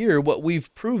of the Year, what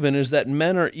we've proven is that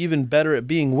men are even better at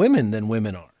being women than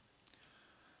women are.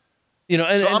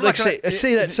 I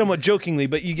say that somewhat jokingly,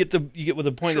 but you get with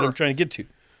the point Sure. that I'm trying to get to.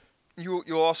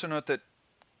 You'll also note that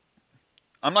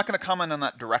I'm not going to comment on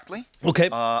that directly. Okay.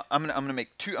 I'm going to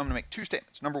make two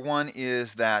statements. Number one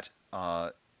is that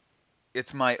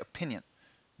it's my opinion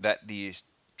that these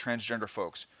transgender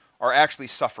folks are actually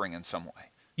suffering in some way.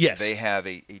 Yes. They have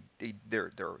they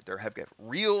have got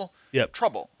real Yep.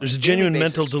 trouble. There's a genuine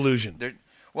mental delusion.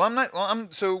 Well, I'm not. Well,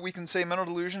 so we can say mental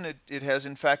delusion. It has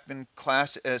in fact been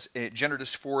classed as gender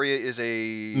dysphoria is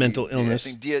Mental I illness.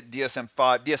 think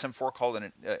DSM-5, DSM-4 called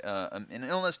it an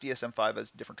illness. DSM-5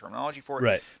 has different terminology for it.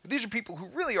 Right. But these are people who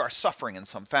really are suffering in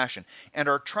some fashion and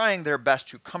are trying their best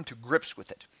to come to grips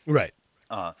with it. Right.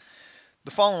 The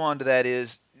follow-on to that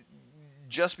is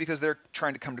just because they're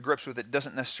trying to come to grips with it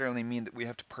doesn't necessarily mean that we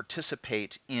have to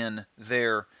participate in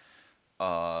their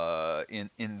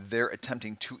in their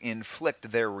attempting to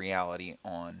inflict their reality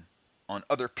on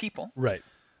other people. Right.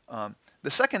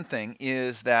 The second thing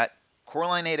is that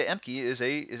Coraline Ada Emke is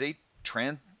a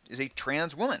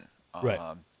trans woman.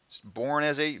 Right. Born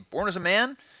as a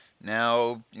man,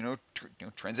 now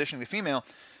transitioning to female.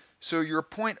 So your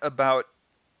point about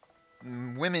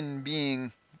women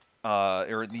being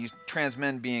or these trans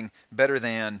men being better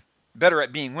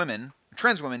at being women,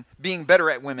 trans women being better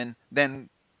at women than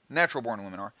natural born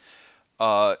women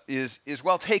are, is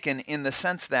well taken in the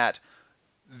sense that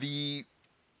the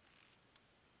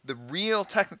real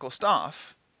technical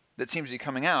stuff that seems to be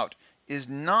coming out does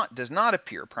not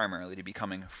appear primarily to be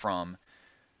coming from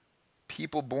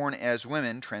people born as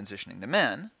women transitioning to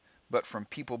men, but from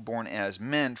people born as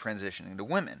men transitioning to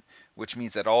women, which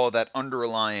means that all of that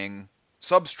underlying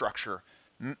substructure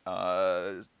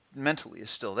mentally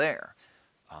is still there.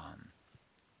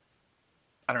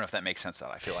 I don't know if that makes sense.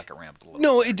 That I feel like I rambled a little.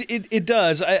 No, bit. it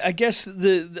does. I guess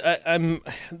I'm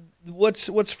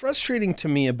what's frustrating to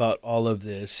me about all of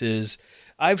this is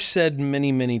I've said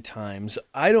many times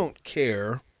I don't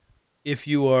care if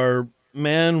you are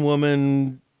man,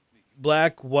 woman,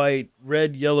 black, white,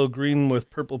 red, yellow, green with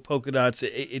purple polka dots.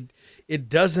 It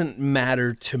doesn't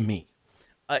matter to me.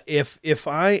 If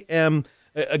I am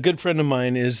a good friend of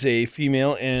mine is a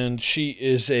female, and she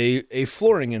is a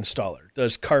flooring installer,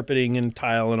 does carpeting and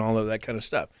tile and all of that kind of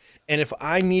stuff. And if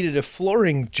I needed a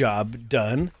flooring job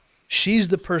done, she's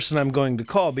the person I'm going to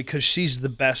call because she's the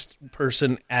best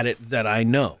person at it that I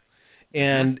know.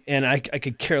 And I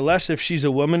could care less if she's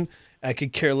a woman. I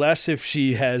could care less if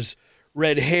she has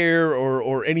red hair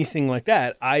or anything like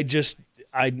that. I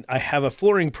have a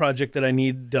flooring project that I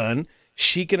need done.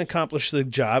 She can accomplish the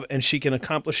job, and she can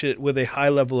accomplish it with a high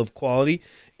level of quality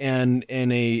and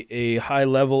a high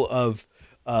level of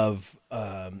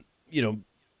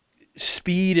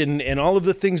speed and all of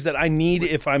the things that I need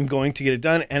if I'm going to get it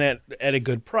done and at a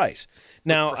good price.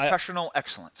 Now, professional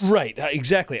excellence. Right,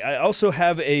 exactly. I also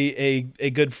have a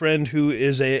good friend who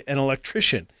is an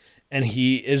electrician, and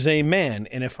he is a man.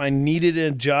 And if I needed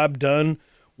a job done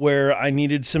where I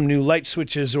needed some new light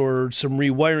switches or some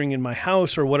rewiring in my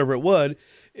house or whatever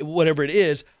it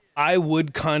is, I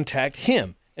would contact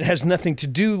him. It has nothing to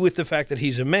do with the fact that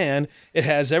he's a man. It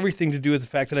has everything to do with the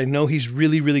fact that I know he's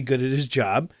really, really good at his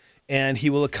job, and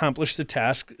he will accomplish the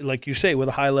task, like you say, with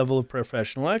a high level of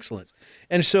professional excellence.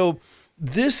 And so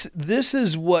this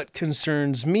is what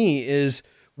concerns me is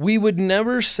we would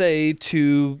never say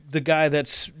to the guy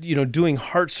that's, doing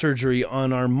heart surgery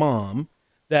on our mom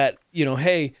that,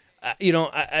 hey,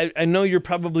 I know you're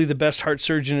probably the best heart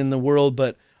surgeon in the world,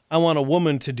 but I want a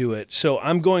woman to do it. So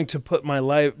I'm going to put my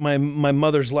life, my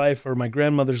mother's life or my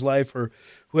grandmother's life or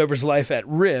whoever's life at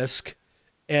risk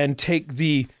and take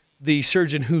the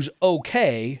surgeon who's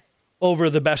okay over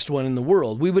the best one in the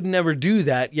world. We would never do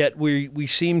that, yet we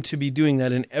seem to be doing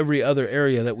that in every other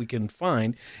area that we can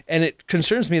find. And it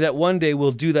concerns me that one day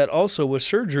we'll do that also with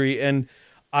surgery, and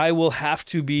I will have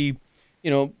to be,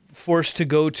 forced to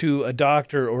go to a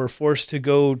doctor or forced to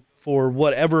go for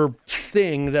whatever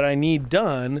thing that I need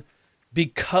done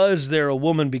because they're a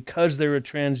woman, because they're a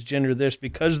transgender this,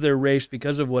 because they're race,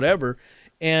 because of whatever,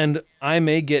 and I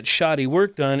may get shoddy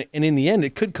work done, and in the end,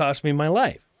 it could cost me my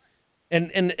life.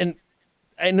 And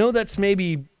I know that's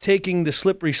maybe taking the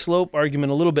slippery slope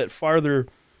argument a little bit farther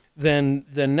than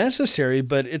necessary,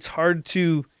 but it's hard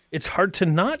to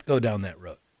not go down that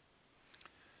road.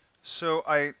 So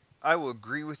I will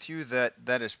agree with you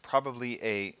that is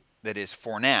probably that is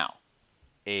for now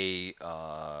an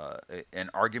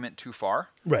argument too far.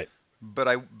 Right. But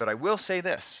I will say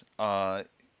this: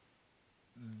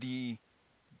 the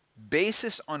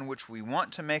basis on which we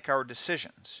want to make our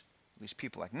decisions, at least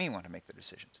people like me want to make the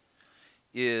decisions,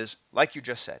 is like you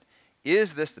just said: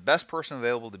 is this the best person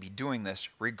available to be doing this,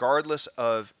 regardless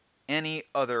of any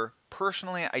other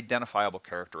personally identifiable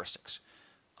characteristics?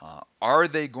 Are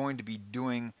they going to be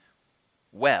doing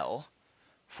well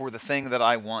for the thing that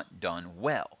I want done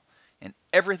well? And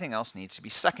everything else needs to be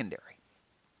secondary.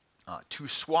 To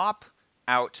swap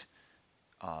out,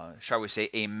 shall we say,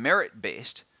 a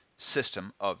merit-based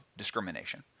system of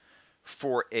discrimination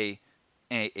for a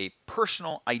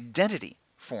personal identity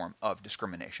form of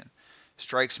discrimination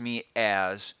strikes me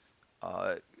as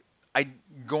I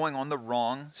going on the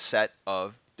wrong set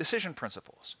of decision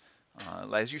principles.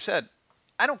 As you said,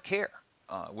 I don't care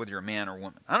whether you're a man or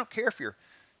woman. I don't care if you're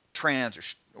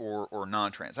trans or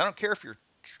non-trans. I don't care if you're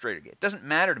straight or gay. It doesn't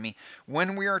matter to me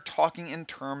when we are talking in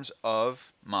terms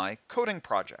of my coding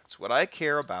projects. What I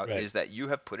care about is that you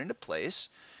have put into place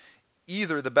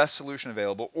either the best solution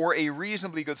available or a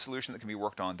reasonably good solution that can be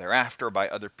worked on thereafter by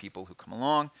other people who come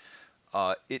along.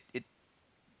 It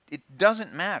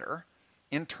doesn't matter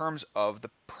in terms of the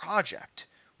project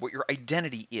what your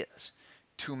identity is.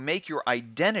 To make your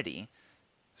identity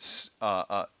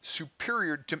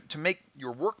superior, to make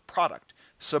your work product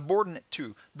subordinate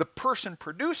to the person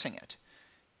producing it,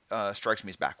 strikes me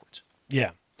as backwards.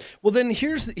 Yeah. Well, then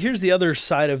here's the other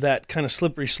side of that kind of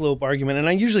slippery slope argument, and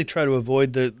I usually try to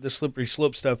avoid the slippery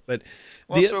slope stuff, but...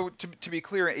 So to be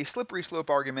clear, a slippery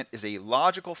slope argument is a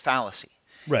logical fallacy.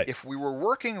 Right. If we were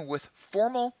working with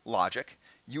formal logic,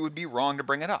 you would be wrong to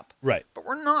bring it up. Right. But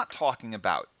we're not talking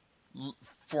about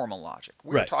formal logic.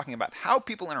 We're talking about how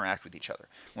people interact with each other.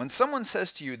 When someone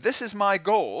says to you, "This is my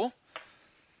goal,"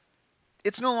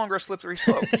 it's no longer a slippery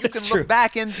slope. You can look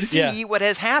back and see what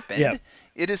has happened. Yeah.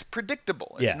 It is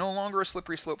predictable. It's no longer a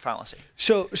slippery slope fallacy.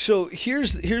 So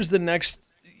here's the next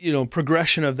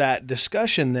progression of that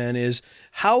discussion then is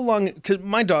how long, because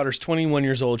my daughter's 21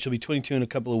 years old, she'll be 22 in a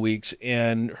couple of weeks,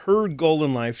 and her goal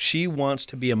in life, she wants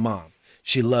to be a mom.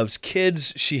 She loves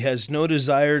kids. She has no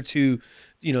desire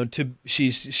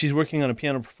she's working on a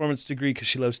piano performance degree because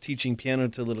she loves teaching piano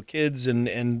to little kids,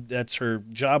 and that's her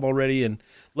job already, and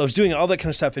loves doing all that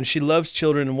kind of stuff. And she loves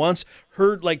children and wants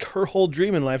her whole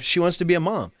dream in life. She wants to be a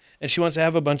mom, and she wants to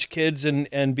have a bunch of kids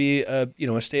and be a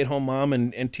stay-at-home mom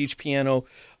and teach piano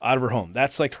out of her home.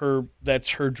 That's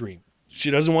her dream.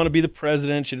 She doesn't want to be the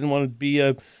president. She doesn't want to be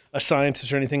a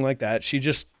scientist or anything like that. She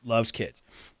just loves kids.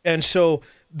 And so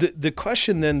the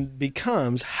question then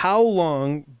becomes, how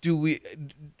long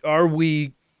are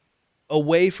we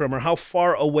away from, or how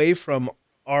far away from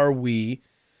are we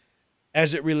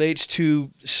as it relates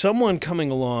to someone coming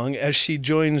along as she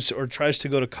joins or tries to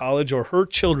go to college, or her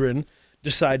children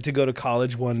decide to go to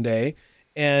college one day,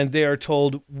 and they are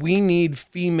told, we need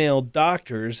female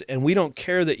doctors, and we don't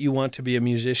care that you want to be a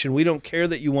musician. We don't care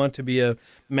that you want to be a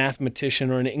mathematician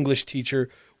or an English teacher.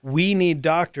 We need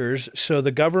doctors, so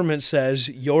the government says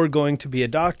you're going to be a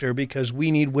doctor because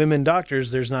we need women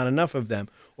doctors. There's not enough of them.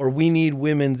 Or we need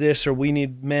women this, or we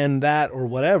need men that, or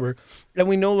whatever. And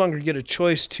we no longer get a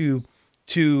choice to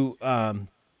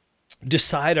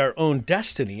decide our own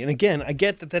destiny. And again, I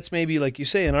get that that's maybe, like you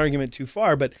say, an argument too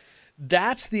far, but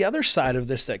that's the other side of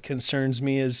this that concerns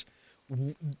me is,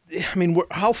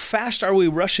 how fast are we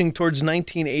rushing towards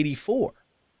 1984?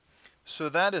 So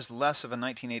that is less of a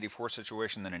 1984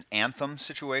 situation than an anthem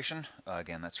situation.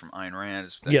 Again, that's from Ayn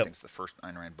Rand. I think it's the first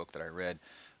Ayn Rand book that I read,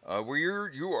 where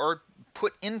you are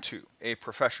put into a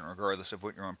profession, regardless of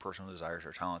what your own personal desires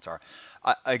or talents are.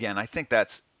 Again, I think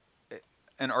that's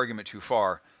an argument too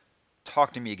far.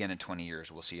 Talk to me again in 20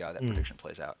 years. We'll see how that prediction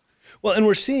plays out. Well, and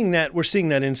we're seeing that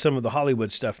in some of the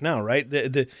Hollywood stuff now, right?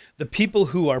 The people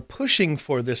who are pushing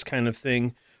for this kind of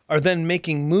thing are then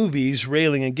making movies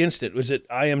railing against it. Was it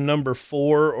I Am Number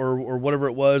 4 or whatever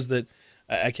it was that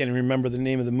I can't even remember the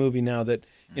name of the movie now, that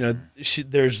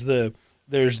there's the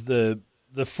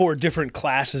 4 different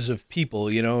classes of people,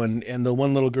 and the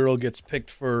one little girl gets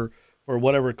picked for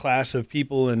whatever class of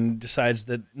people and decides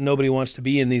that nobody wants to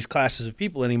be in these classes of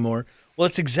people anymore. Well,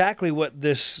 it's exactly what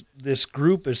this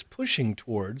group is pushing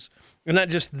towards, and not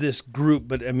just this group,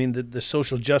 but the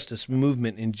social justice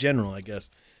movement in general, I guess,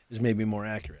 is maybe more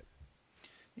accurate.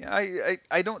 Yeah,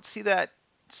 I don't see that.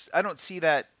 I don't see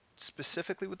that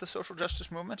specifically with the social justice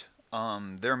movement.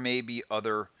 There may be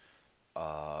other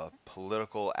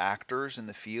political actors in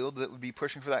the field that would be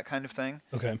pushing for that kind of thing.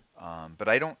 Okay. But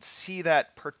I don't see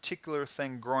that particular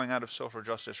thing growing out of social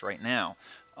justice right now.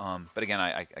 But again,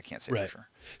 I can't say for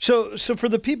sure. So for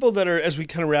the people that are, as we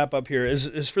kind of wrap up here,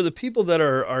 is for the people that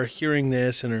are hearing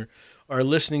this and are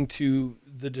listening to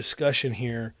the discussion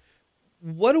here,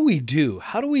 what do we do?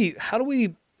 How do we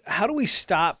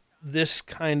stop this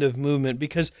kind of movement?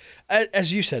 Because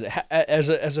as you said,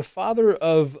 as a father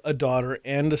of a daughter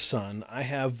and a son, I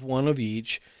have one of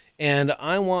each, and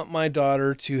I want my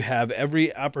daughter to have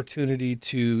every opportunity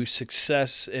to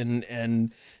success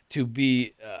and to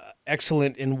be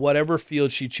excellent in whatever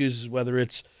field she chooses, whether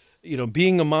it's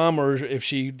being a mom, or if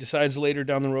she decides later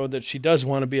down the road that she does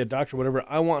want to be a doctor, whatever.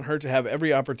 I want her to have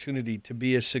every opportunity to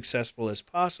be as successful as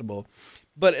possible.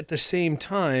 But at the same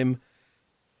time,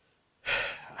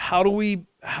 how do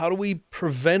we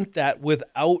prevent that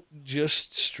without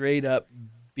just straight up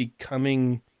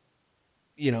becoming,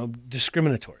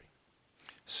 discriminatory?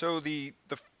 So the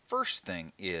first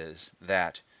thing is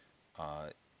that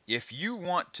if you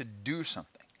want to do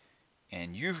something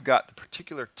and you've got the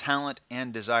particular talent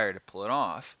and desire to pull it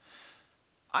off,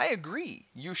 I agree.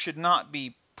 You should not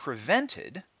be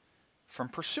prevented from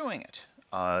pursuing it.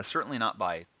 Certainly not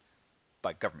by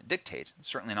government dictates.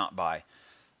 Certainly not by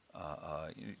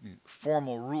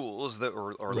formal rules that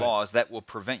or Right. laws that will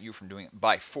prevent you from doing it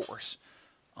by force.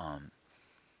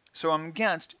 So I'm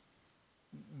against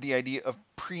the idea of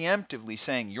preemptively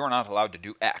saying you're not allowed to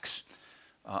do X.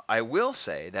 I will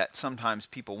say that sometimes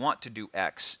people want to do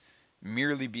X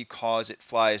merely because it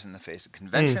flies in the face of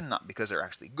convention, not because they're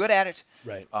actually good at it.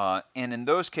 Right. And in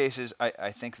those cases,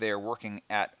 I think they are working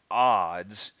at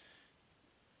odds.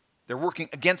 They're working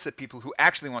against the people who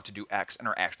actually want to do X and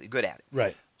are actually good at it.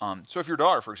 Right. So if your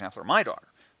daughter, for example, or my daughter,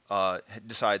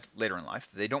 decides later in life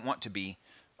that they don't want to be,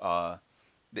 that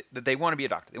they want to be a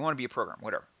doctor, they want to be a programmer,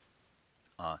 whatever,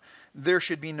 there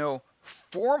should be no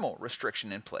formal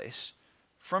restriction in place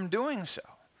from doing so.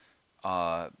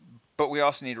 But we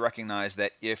also need to recognize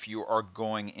that if you are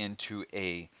going into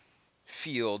a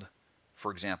field,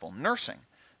 for example, nursing,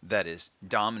 that is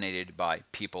dominated by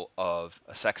people of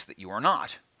a sex that you are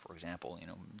not, for example,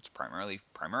 it's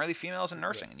primarily females in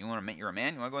nursing, and you're a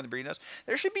man, you want to go in the breeding house,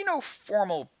 there should be no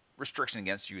formal restriction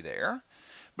against you there.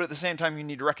 But at the same time, you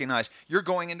need to recognize you're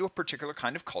going into a particular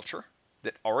kind of culture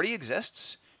that already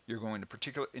exists. You're going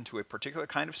into a particular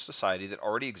kind of society that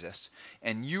already exists,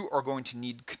 and you are going to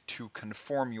need to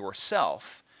conform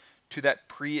yourself to that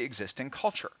pre-existing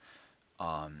culture.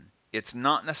 It's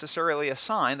not necessarily a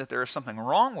sign that there is something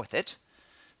wrong with it,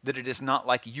 that it is not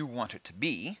like you want it to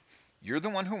be. You're the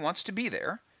one who wants to be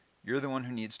there. You're the one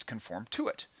who needs to conform to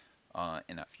it.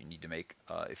 And if you need to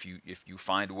if you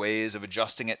find ways of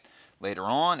adjusting it later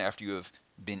on, after you have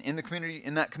been in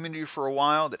that community for a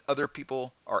while that other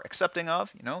people are accepting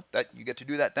of, that you get to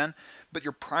do that then. But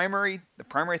the primary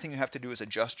thing you have to do is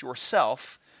adjust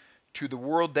yourself to the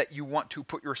world that you want to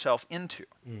put yourself into.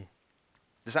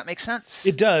 Does that make sense?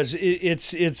 It does.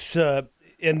 It's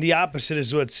and the opposite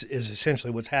is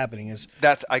essentially what's happening is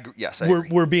I agree.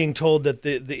 We're being told that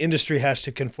the industry has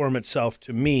to conform itself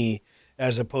to me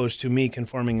as opposed to me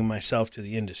conforming myself to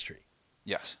the industry.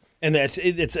 Yes. And it's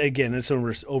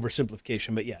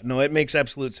oversimplification, but yeah, no, it makes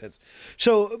absolute sense.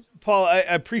 So, Paul, I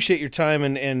appreciate your time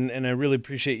and I really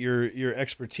appreciate your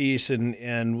expertise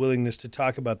and willingness to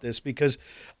talk about this, because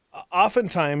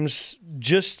oftentimes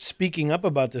just speaking up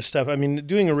about this stuff, I mean,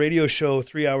 doing a radio show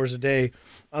 3 hours a day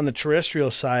on the terrestrial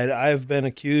side, I've been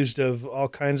accused of all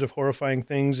kinds of horrifying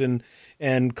things and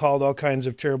called all kinds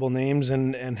of terrible names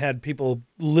and had people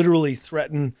literally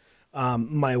threaten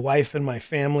my wife and my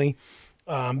family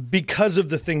because of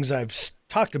the things I've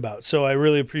talked about. So I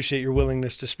really appreciate your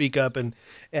willingness to speak up and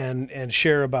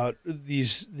share about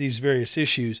these various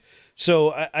issues.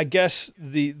 So I guess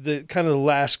the kind of the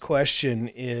last question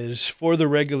is for the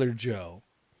regular Joe.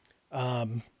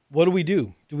 What do we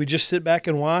do? Do we just sit back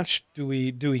and watch? Do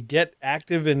we get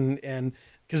active and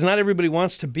because not everybody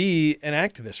wants to be an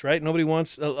activist, right? Nobody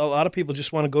wants. A lot of people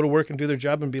just want to go to work and do their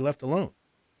job and be left alone.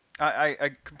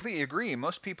 I completely agree.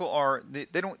 Most people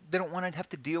they don't want to have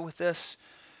to deal with this.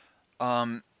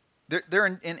 They're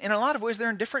in a lot of ways they're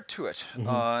indifferent to it. Mm-hmm.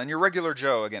 And your regular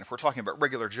Joe, again, if we're talking about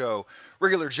regular Joe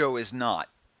is not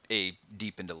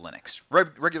deep into Linux.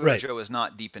 Regular Right. Joe is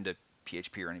not deep into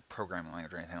PHP or any programming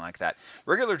language or anything like that.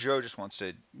 Regular Joe just wants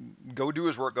to go do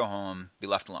his work, go home, be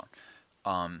left alone.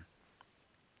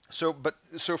 So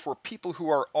for people who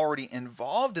are already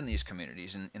involved in these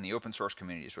communities, in the open source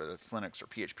communities, whether it's Linux or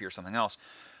PHP or something else,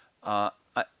 I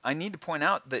need to point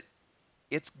out that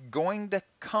it's going to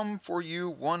come for you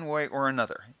one way or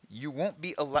another. You won't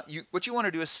be allowed. What you want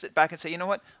to do is sit back and say, you know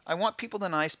what? I want people to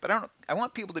be nice, but I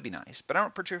want people to be nice, but I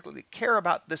don't particularly care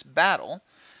about this battle.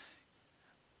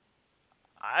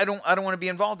 I don't want to be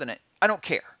involved in it. I don't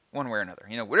care one way or another.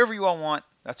 Whatever you all want,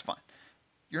 that's fine.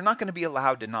 You're not going to be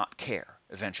allowed to not care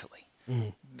eventually.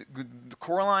 Mm-hmm. The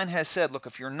Coraline has said, look,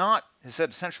 if you're not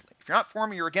for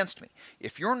me, you're against me.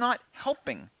 If you're not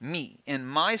helping me in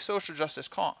my social justice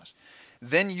cause,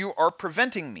 then you are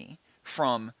preventing me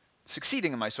from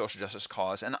succeeding in my social justice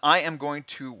cause, and I am going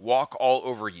to walk all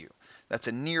over you. That's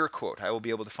a near quote. I will be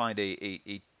able to find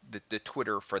the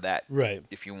Twitter for that, right,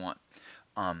 if you want.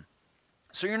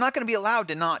 So you're not going to be allowed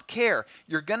to not care.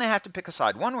 You're going to have to pick a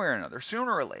side one way or another,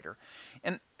 sooner or later.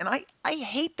 And I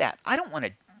hate that. I don't want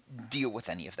to deal with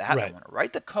any of that. Right. I want to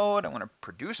write the code. I want to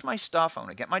produce my stuff. I want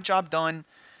to get my job done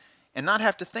and not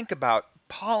have to think about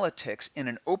politics in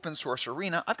an open source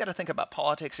arena. I've got to think about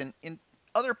politics in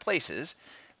other places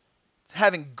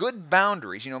having good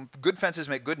boundaries, good fences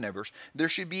make good neighbors. There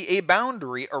should be a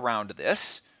boundary around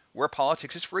this where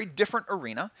politics is for a different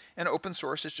arena and open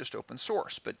source is just open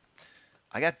source. But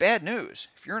I got bad news.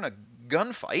 If you're in a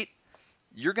gunfight,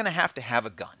 you're going to have a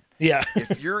gun. Yeah.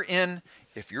 If you're in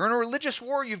a religious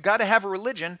war, you've got to have a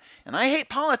religion. And I hate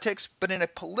politics, but in a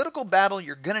political battle,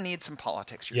 you're going to need some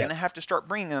politics. You're going to have to start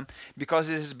bringing them because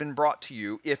it has been brought to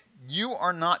you. If you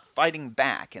are not fighting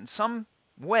back in some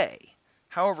way,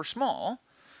 however small,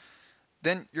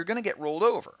 then you're going to get rolled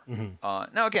over.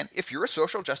 Now, again, if you're a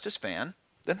social justice fan,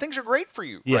 then things are great for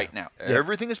you right now.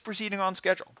 Everything is proceeding on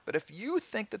schedule. But if you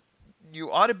think that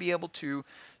you ought to be able to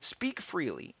speak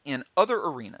freely in other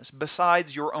arenas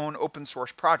besides your own open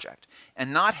source project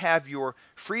and not have your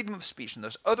freedom of speech in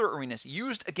those other arenas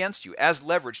used against you as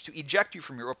leverage to eject you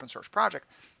from your open source project,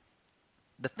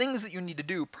 the things that you need to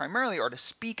do primarily are to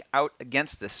speak out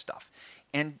against this stuff.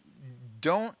 And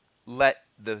don't let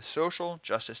the social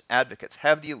justice advocates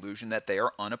have the illusion that they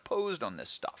are unopposed on this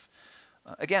stuff.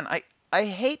 Again, I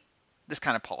hate this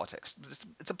kind of politics.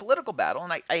 It's a political battle,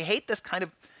 and I hate this kind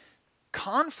of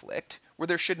conflict where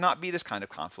there should not be this kind of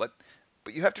conflict,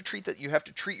 but you have to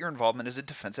treat your involvement as a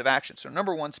defensive action. So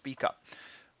number one, speak up.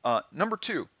 Number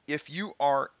two, if you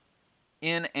are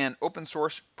in an open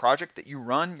source project that you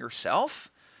run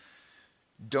yourself,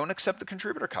 don't accept the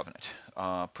contributor covenant.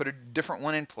 Put a different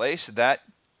one in place that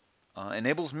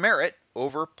enables merit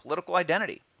over political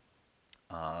identity.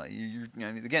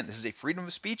 Again, this is a freedom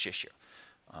of speech issue.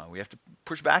 We have to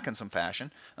push back in some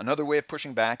fashion. Another way of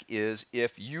pushing back is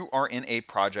if you are in a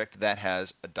project that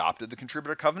has adopted the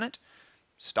contributor covenant,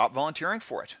 stop volunteering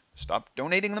for it. Stop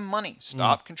donating them money.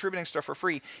 Stop contributing stuff for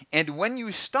free. And when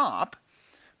you stop,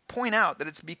 point out that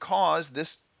it's because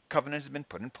this covenant has been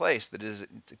put in place, that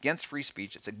it's against free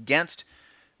speech. It's against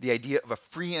the idea of a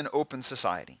free and open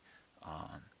society.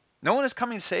 No one is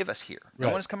coming to save us here. No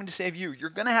one is coming to save you. You're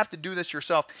going to have to do this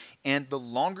yourself. And the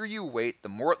longer you wait, the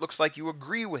more it looks like you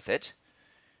agree with it,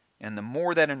 and the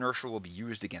more that inertia will be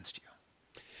used against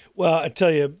you. Well, I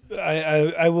tell you,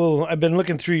 I've been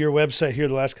looking through your website here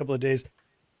the last couple of days,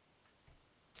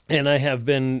 and I have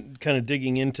been kind of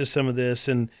digging into some of this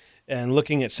and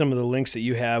looking at some of the links that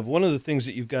you have. One of the things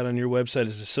that you've got on your website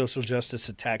is a social justice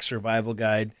attack survival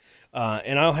guide.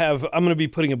 And I'm going to be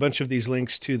putting a bunch of these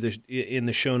links in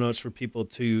the show notes for people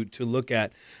to look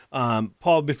at.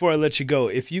 Paul, before I let you go,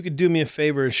 if you could do me a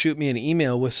favor and shoot me an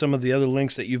email with some of the other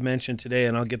links that you've mentioned today,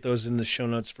 and I'll get those in the show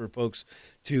notes for folks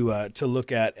to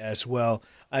look at as well.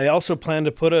 I also plan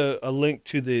to put a link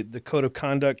to the code of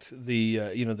conduct,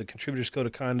 the contributors code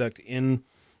of conduct in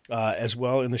as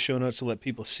well in the show notes to let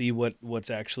people see what's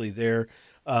actually there.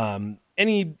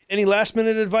 Any last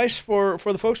minute advice for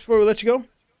the folks before we let you go?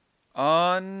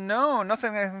 No,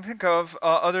 nothing I can think of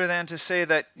other than to say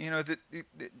that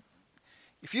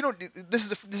if you don't,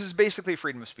 this is basically a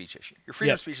freedom of speech issue. Your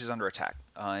freedom of speech is under attack,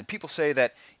 and people say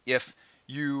that if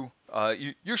you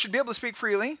should be able to speak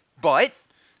freely, but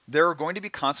there are going to be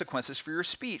consequences for your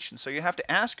speech, and so you have to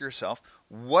ask yourself,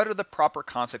 what are the proper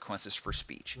consequences for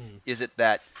speech? Is it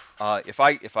that if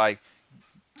I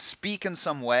speak in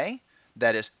some way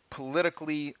that is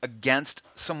politically against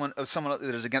someone that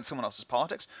is against someone else's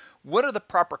politics, what are the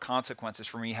proper consequences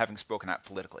for me having spoken out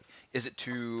politically? Is it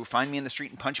to find me in the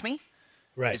street and punch me?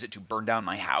 Right. Is it to burn down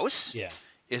my house? Yeah.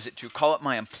 Is it to call up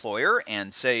my employer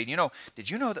and say, did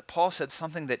you know that Paul said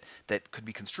something that could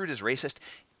be construed as racist?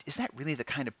 Is that really the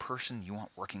kind of person you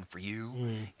want working for you?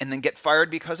 And then get fired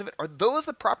because of it? Are those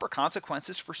the proper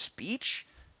consequences for speech?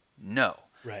 No.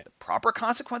 Right. The proper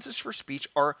consequences for speech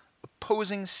are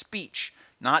opposing speech,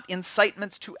 not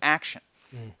incitements to action.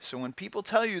 So when people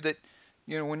tell you that,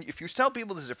 if you tell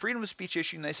people this is a freedom of speech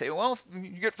issue and they say, well, you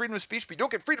get freedom of speech, but you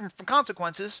don't get freedom from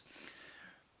consequences,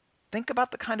 think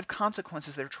about the kind of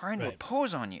consequences they're trying to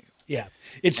impose on you. Yeah,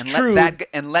 it's and true.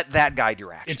 Let that guide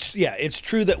your action. It's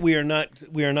true that we are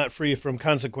not free from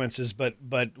consequences, but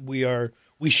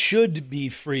we should be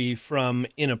free from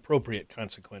inappropriate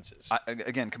consequences.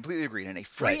 Again, completely agreed. In a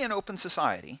free and open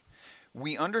society,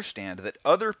 we understand that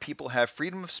other people have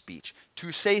freedom of speech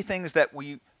to say things that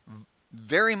we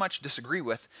very much disagree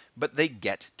with, but they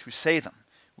get to say them.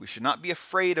 We should not be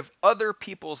afraid of other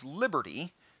people's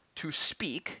liberty to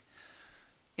speak.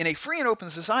 In a free and open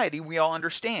society, we all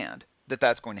understand that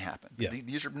that's going to happen. Yeah.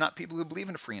 These are not people who believe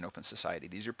in a free and open society.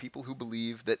 These are people who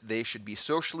believe that they should be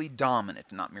socially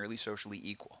dominant, not merely socially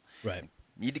equal. Right.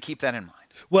 need to keep that in mind.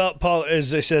 Well, Paul,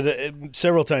 as I said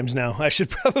several times now, I should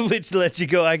probably let you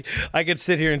go. I could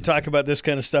sit here and talk about this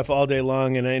kind of stuff all day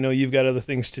long, and I know you've got other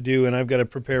things to do, and I've got to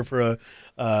prepare for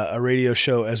a radio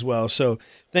show as well. So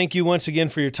thank you once again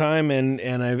for your time,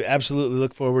 and I absolutely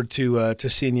look forward to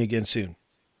seeing you again soon.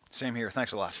 Same here.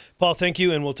 Thanks a lot. Paul, thank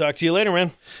you, and we'll talk to you later,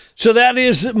 man. So that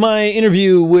is my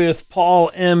interview with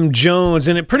Paul M. Jones,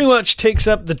 and it pretty much takes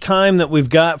up the time that we've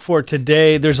got for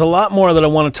today. There's a lot more that I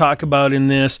want to talk about in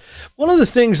this. One of the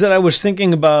things that I was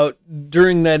thinking about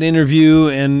during that interview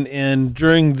and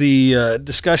during the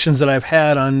discussions that I've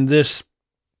had on this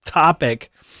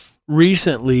topic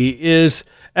recently is,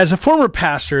 as a former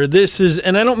pastor, this is,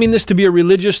 and I don't mean this to be a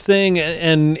religious thing,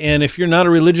 and if you're not a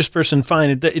religious person,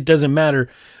 fine, it doesn't matter.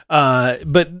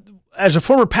 But as a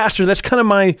former pastor, that's kind of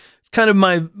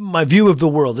my view of the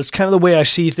world. It's kind of the way I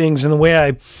see things and the way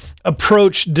I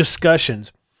approach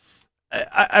discussions.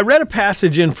 I read a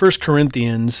passage in 1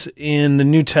 Corinthians in the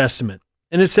New Testament,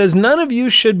 and it says, "None of you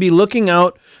should be looking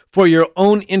out for your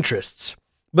own interests,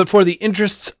 but for the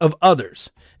interests of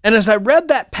others." And as I read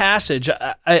that passage,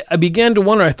 I began to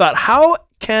wonder, I thought, how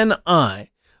can I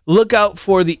look out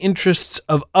for the interests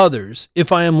of others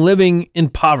if I am living in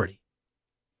poverty?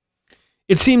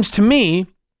 It seems to me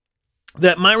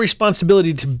that my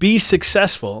responsibility to be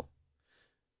successful,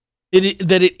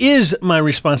 that it is my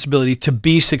responsibility to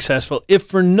be successful, if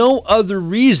for no other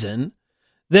reason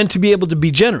than to be able to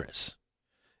be generous.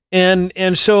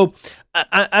 And so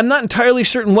I'm not entirely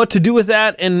certain what to do with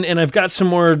that, and I've got some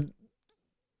more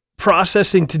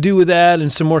processing to do with that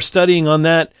and some more studying on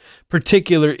that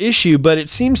particular issue. But it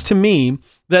seems to me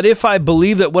that if I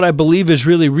believe that what I believe is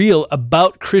really real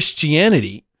about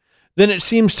Christianity, then it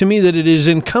seems to me that it is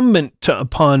incumbent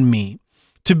upon me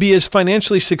to be as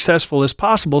financially successful as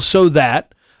possible so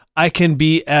that I can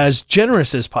be as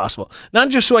generous as possible. Not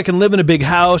just so I can live in a big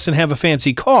house and have a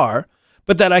fancy car,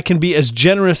 but that I can be as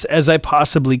generous as I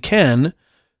possibly can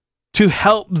to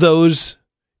help those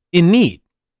in need.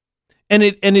 And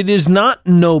it is not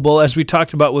noble, as we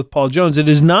talked about with Paul Jones, it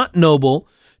is not noble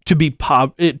to be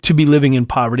living in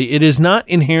poverty. It is not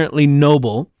inherently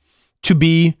noble to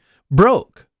be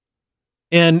broke.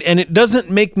 And it doesn't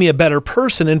make me a better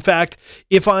person. In fact,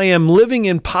 if I am living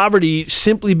in poverty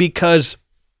simply because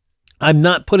I'm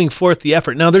not putting forth the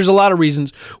effort. Now, there's a lot of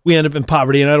reasons we end up in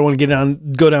poverty, and I don't want to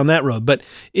go down that road. But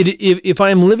if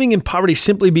I am living in poverty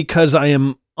simply because I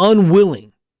am unwilling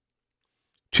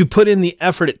to put in the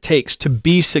effort it takes to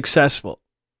be successful,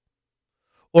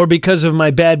 or because of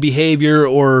my bad behavior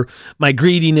or my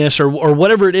greediness or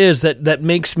whatever it is that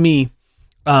makes me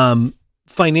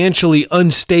financially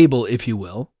unstable, if you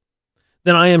will,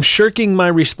 then I am shirking my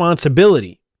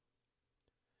responsibility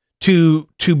to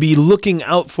be looking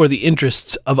out for the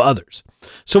interests of others.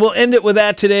 So we'll end it with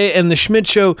that today, and the Schmidt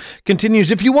Show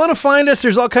continues. If you want to find us,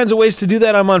 there's all kinds of ways to do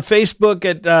that. I'm on Facebook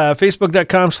at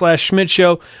facebook.com/Schmidt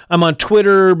Show. I'm on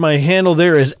Twitter. My handle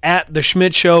there is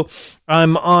 @TheSchmidtShow.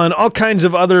 I'm on all kinds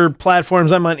of other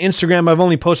platforms. I'm on Instagram. I've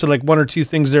only posted like one or two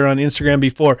things there on Instagram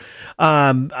before.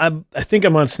 I think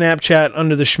I'm on Snapchat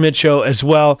under The Schmidt Show as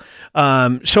well.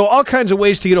 So all kinds of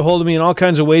ways to get a hold of me and all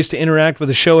kinds of ways to interact with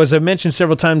the show. As I've mentioned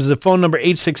several times, the phone number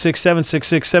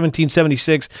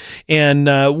 866-766-1776. And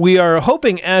we are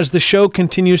hoping as the show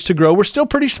continues to grow, we're still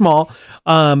pretty small,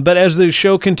 but as the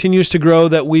show continues to grow,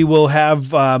 that we will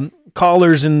have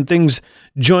callers and things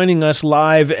joining us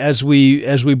live as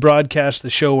we broadcast the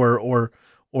show or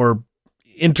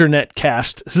internet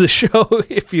cast the show,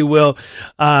 if you will.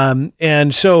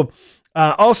 And so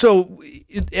also,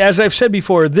 as I've said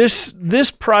before, this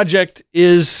project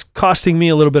is costing me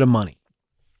a little bit of money.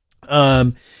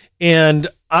 And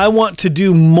I want to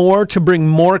do more to bring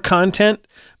more content,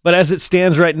 but as it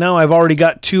stands right now, I've already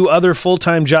got 2 other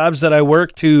full-time jobs that I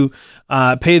work to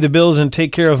pay the bills and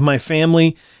take care of my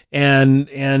family.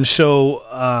 And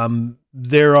so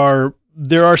there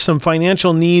are some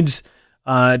financial needs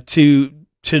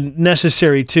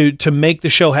necessary to make the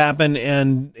show happen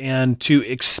and to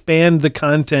expand the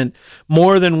content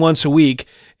more than once a week.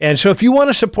 And so if you want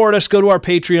to support us, go to our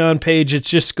Patreon page. It's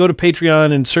just go to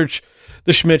Patreon and search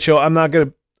The Schmidt Show. I'm not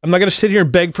gonna sit here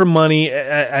and beg for money.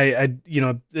 I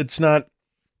it's not,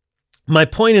 my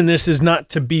point in this is not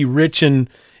to be rich and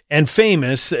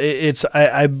famous. It's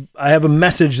I have a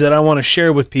message that I want to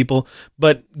share with people,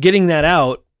 but getting that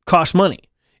out costs money.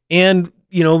 And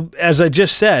as I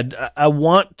just said, I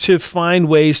want to find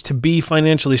ways to be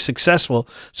financially successful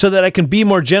so that I can be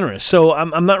more generous. So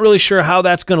I'm not really sure how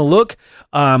that's going to look.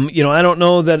 I don't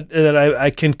know that I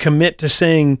can commit to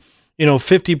saying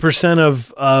 50%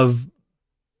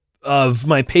 of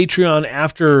my Patreon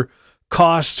after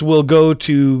costs will go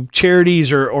to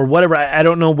charities or whatever. I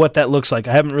don't know what that looks like.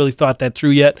 I haven't really thought that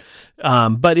through yet.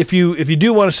 But if you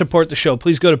do want to support the show,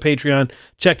 please go to Patreon,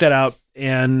 check that out,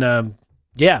 and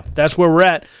yeah, that's where we're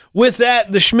at. With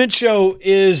that, the Schmidt Show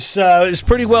is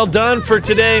pretty well done for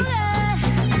today,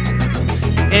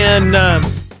 and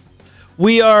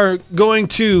we are going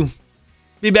to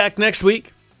be back next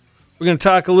week. We're going to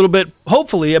talk a little bit,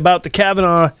 hopefully, about the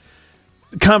Kavanaugh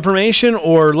confirmation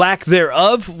or lack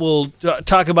thereof. We'll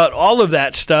talk about all of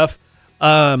that stuff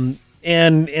and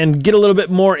get a little bit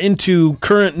more into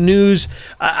current news.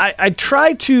 I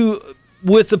try to,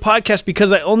 with the podcast,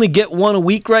 because I only get one a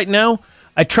week right now,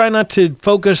 I try not to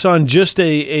focus on just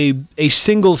a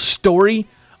single story.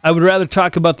 I would rather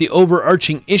talk about the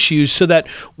overarching issues so that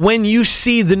when you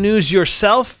see the news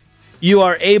yourself, you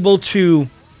are able to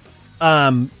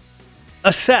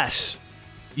assess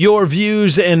your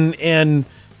views and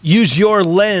use your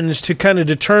lens to kind of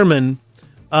determine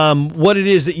what it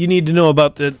is that you need to know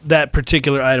about that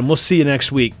particular item. We'll see you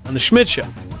next week on the Schmidt Show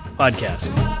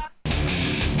podcast.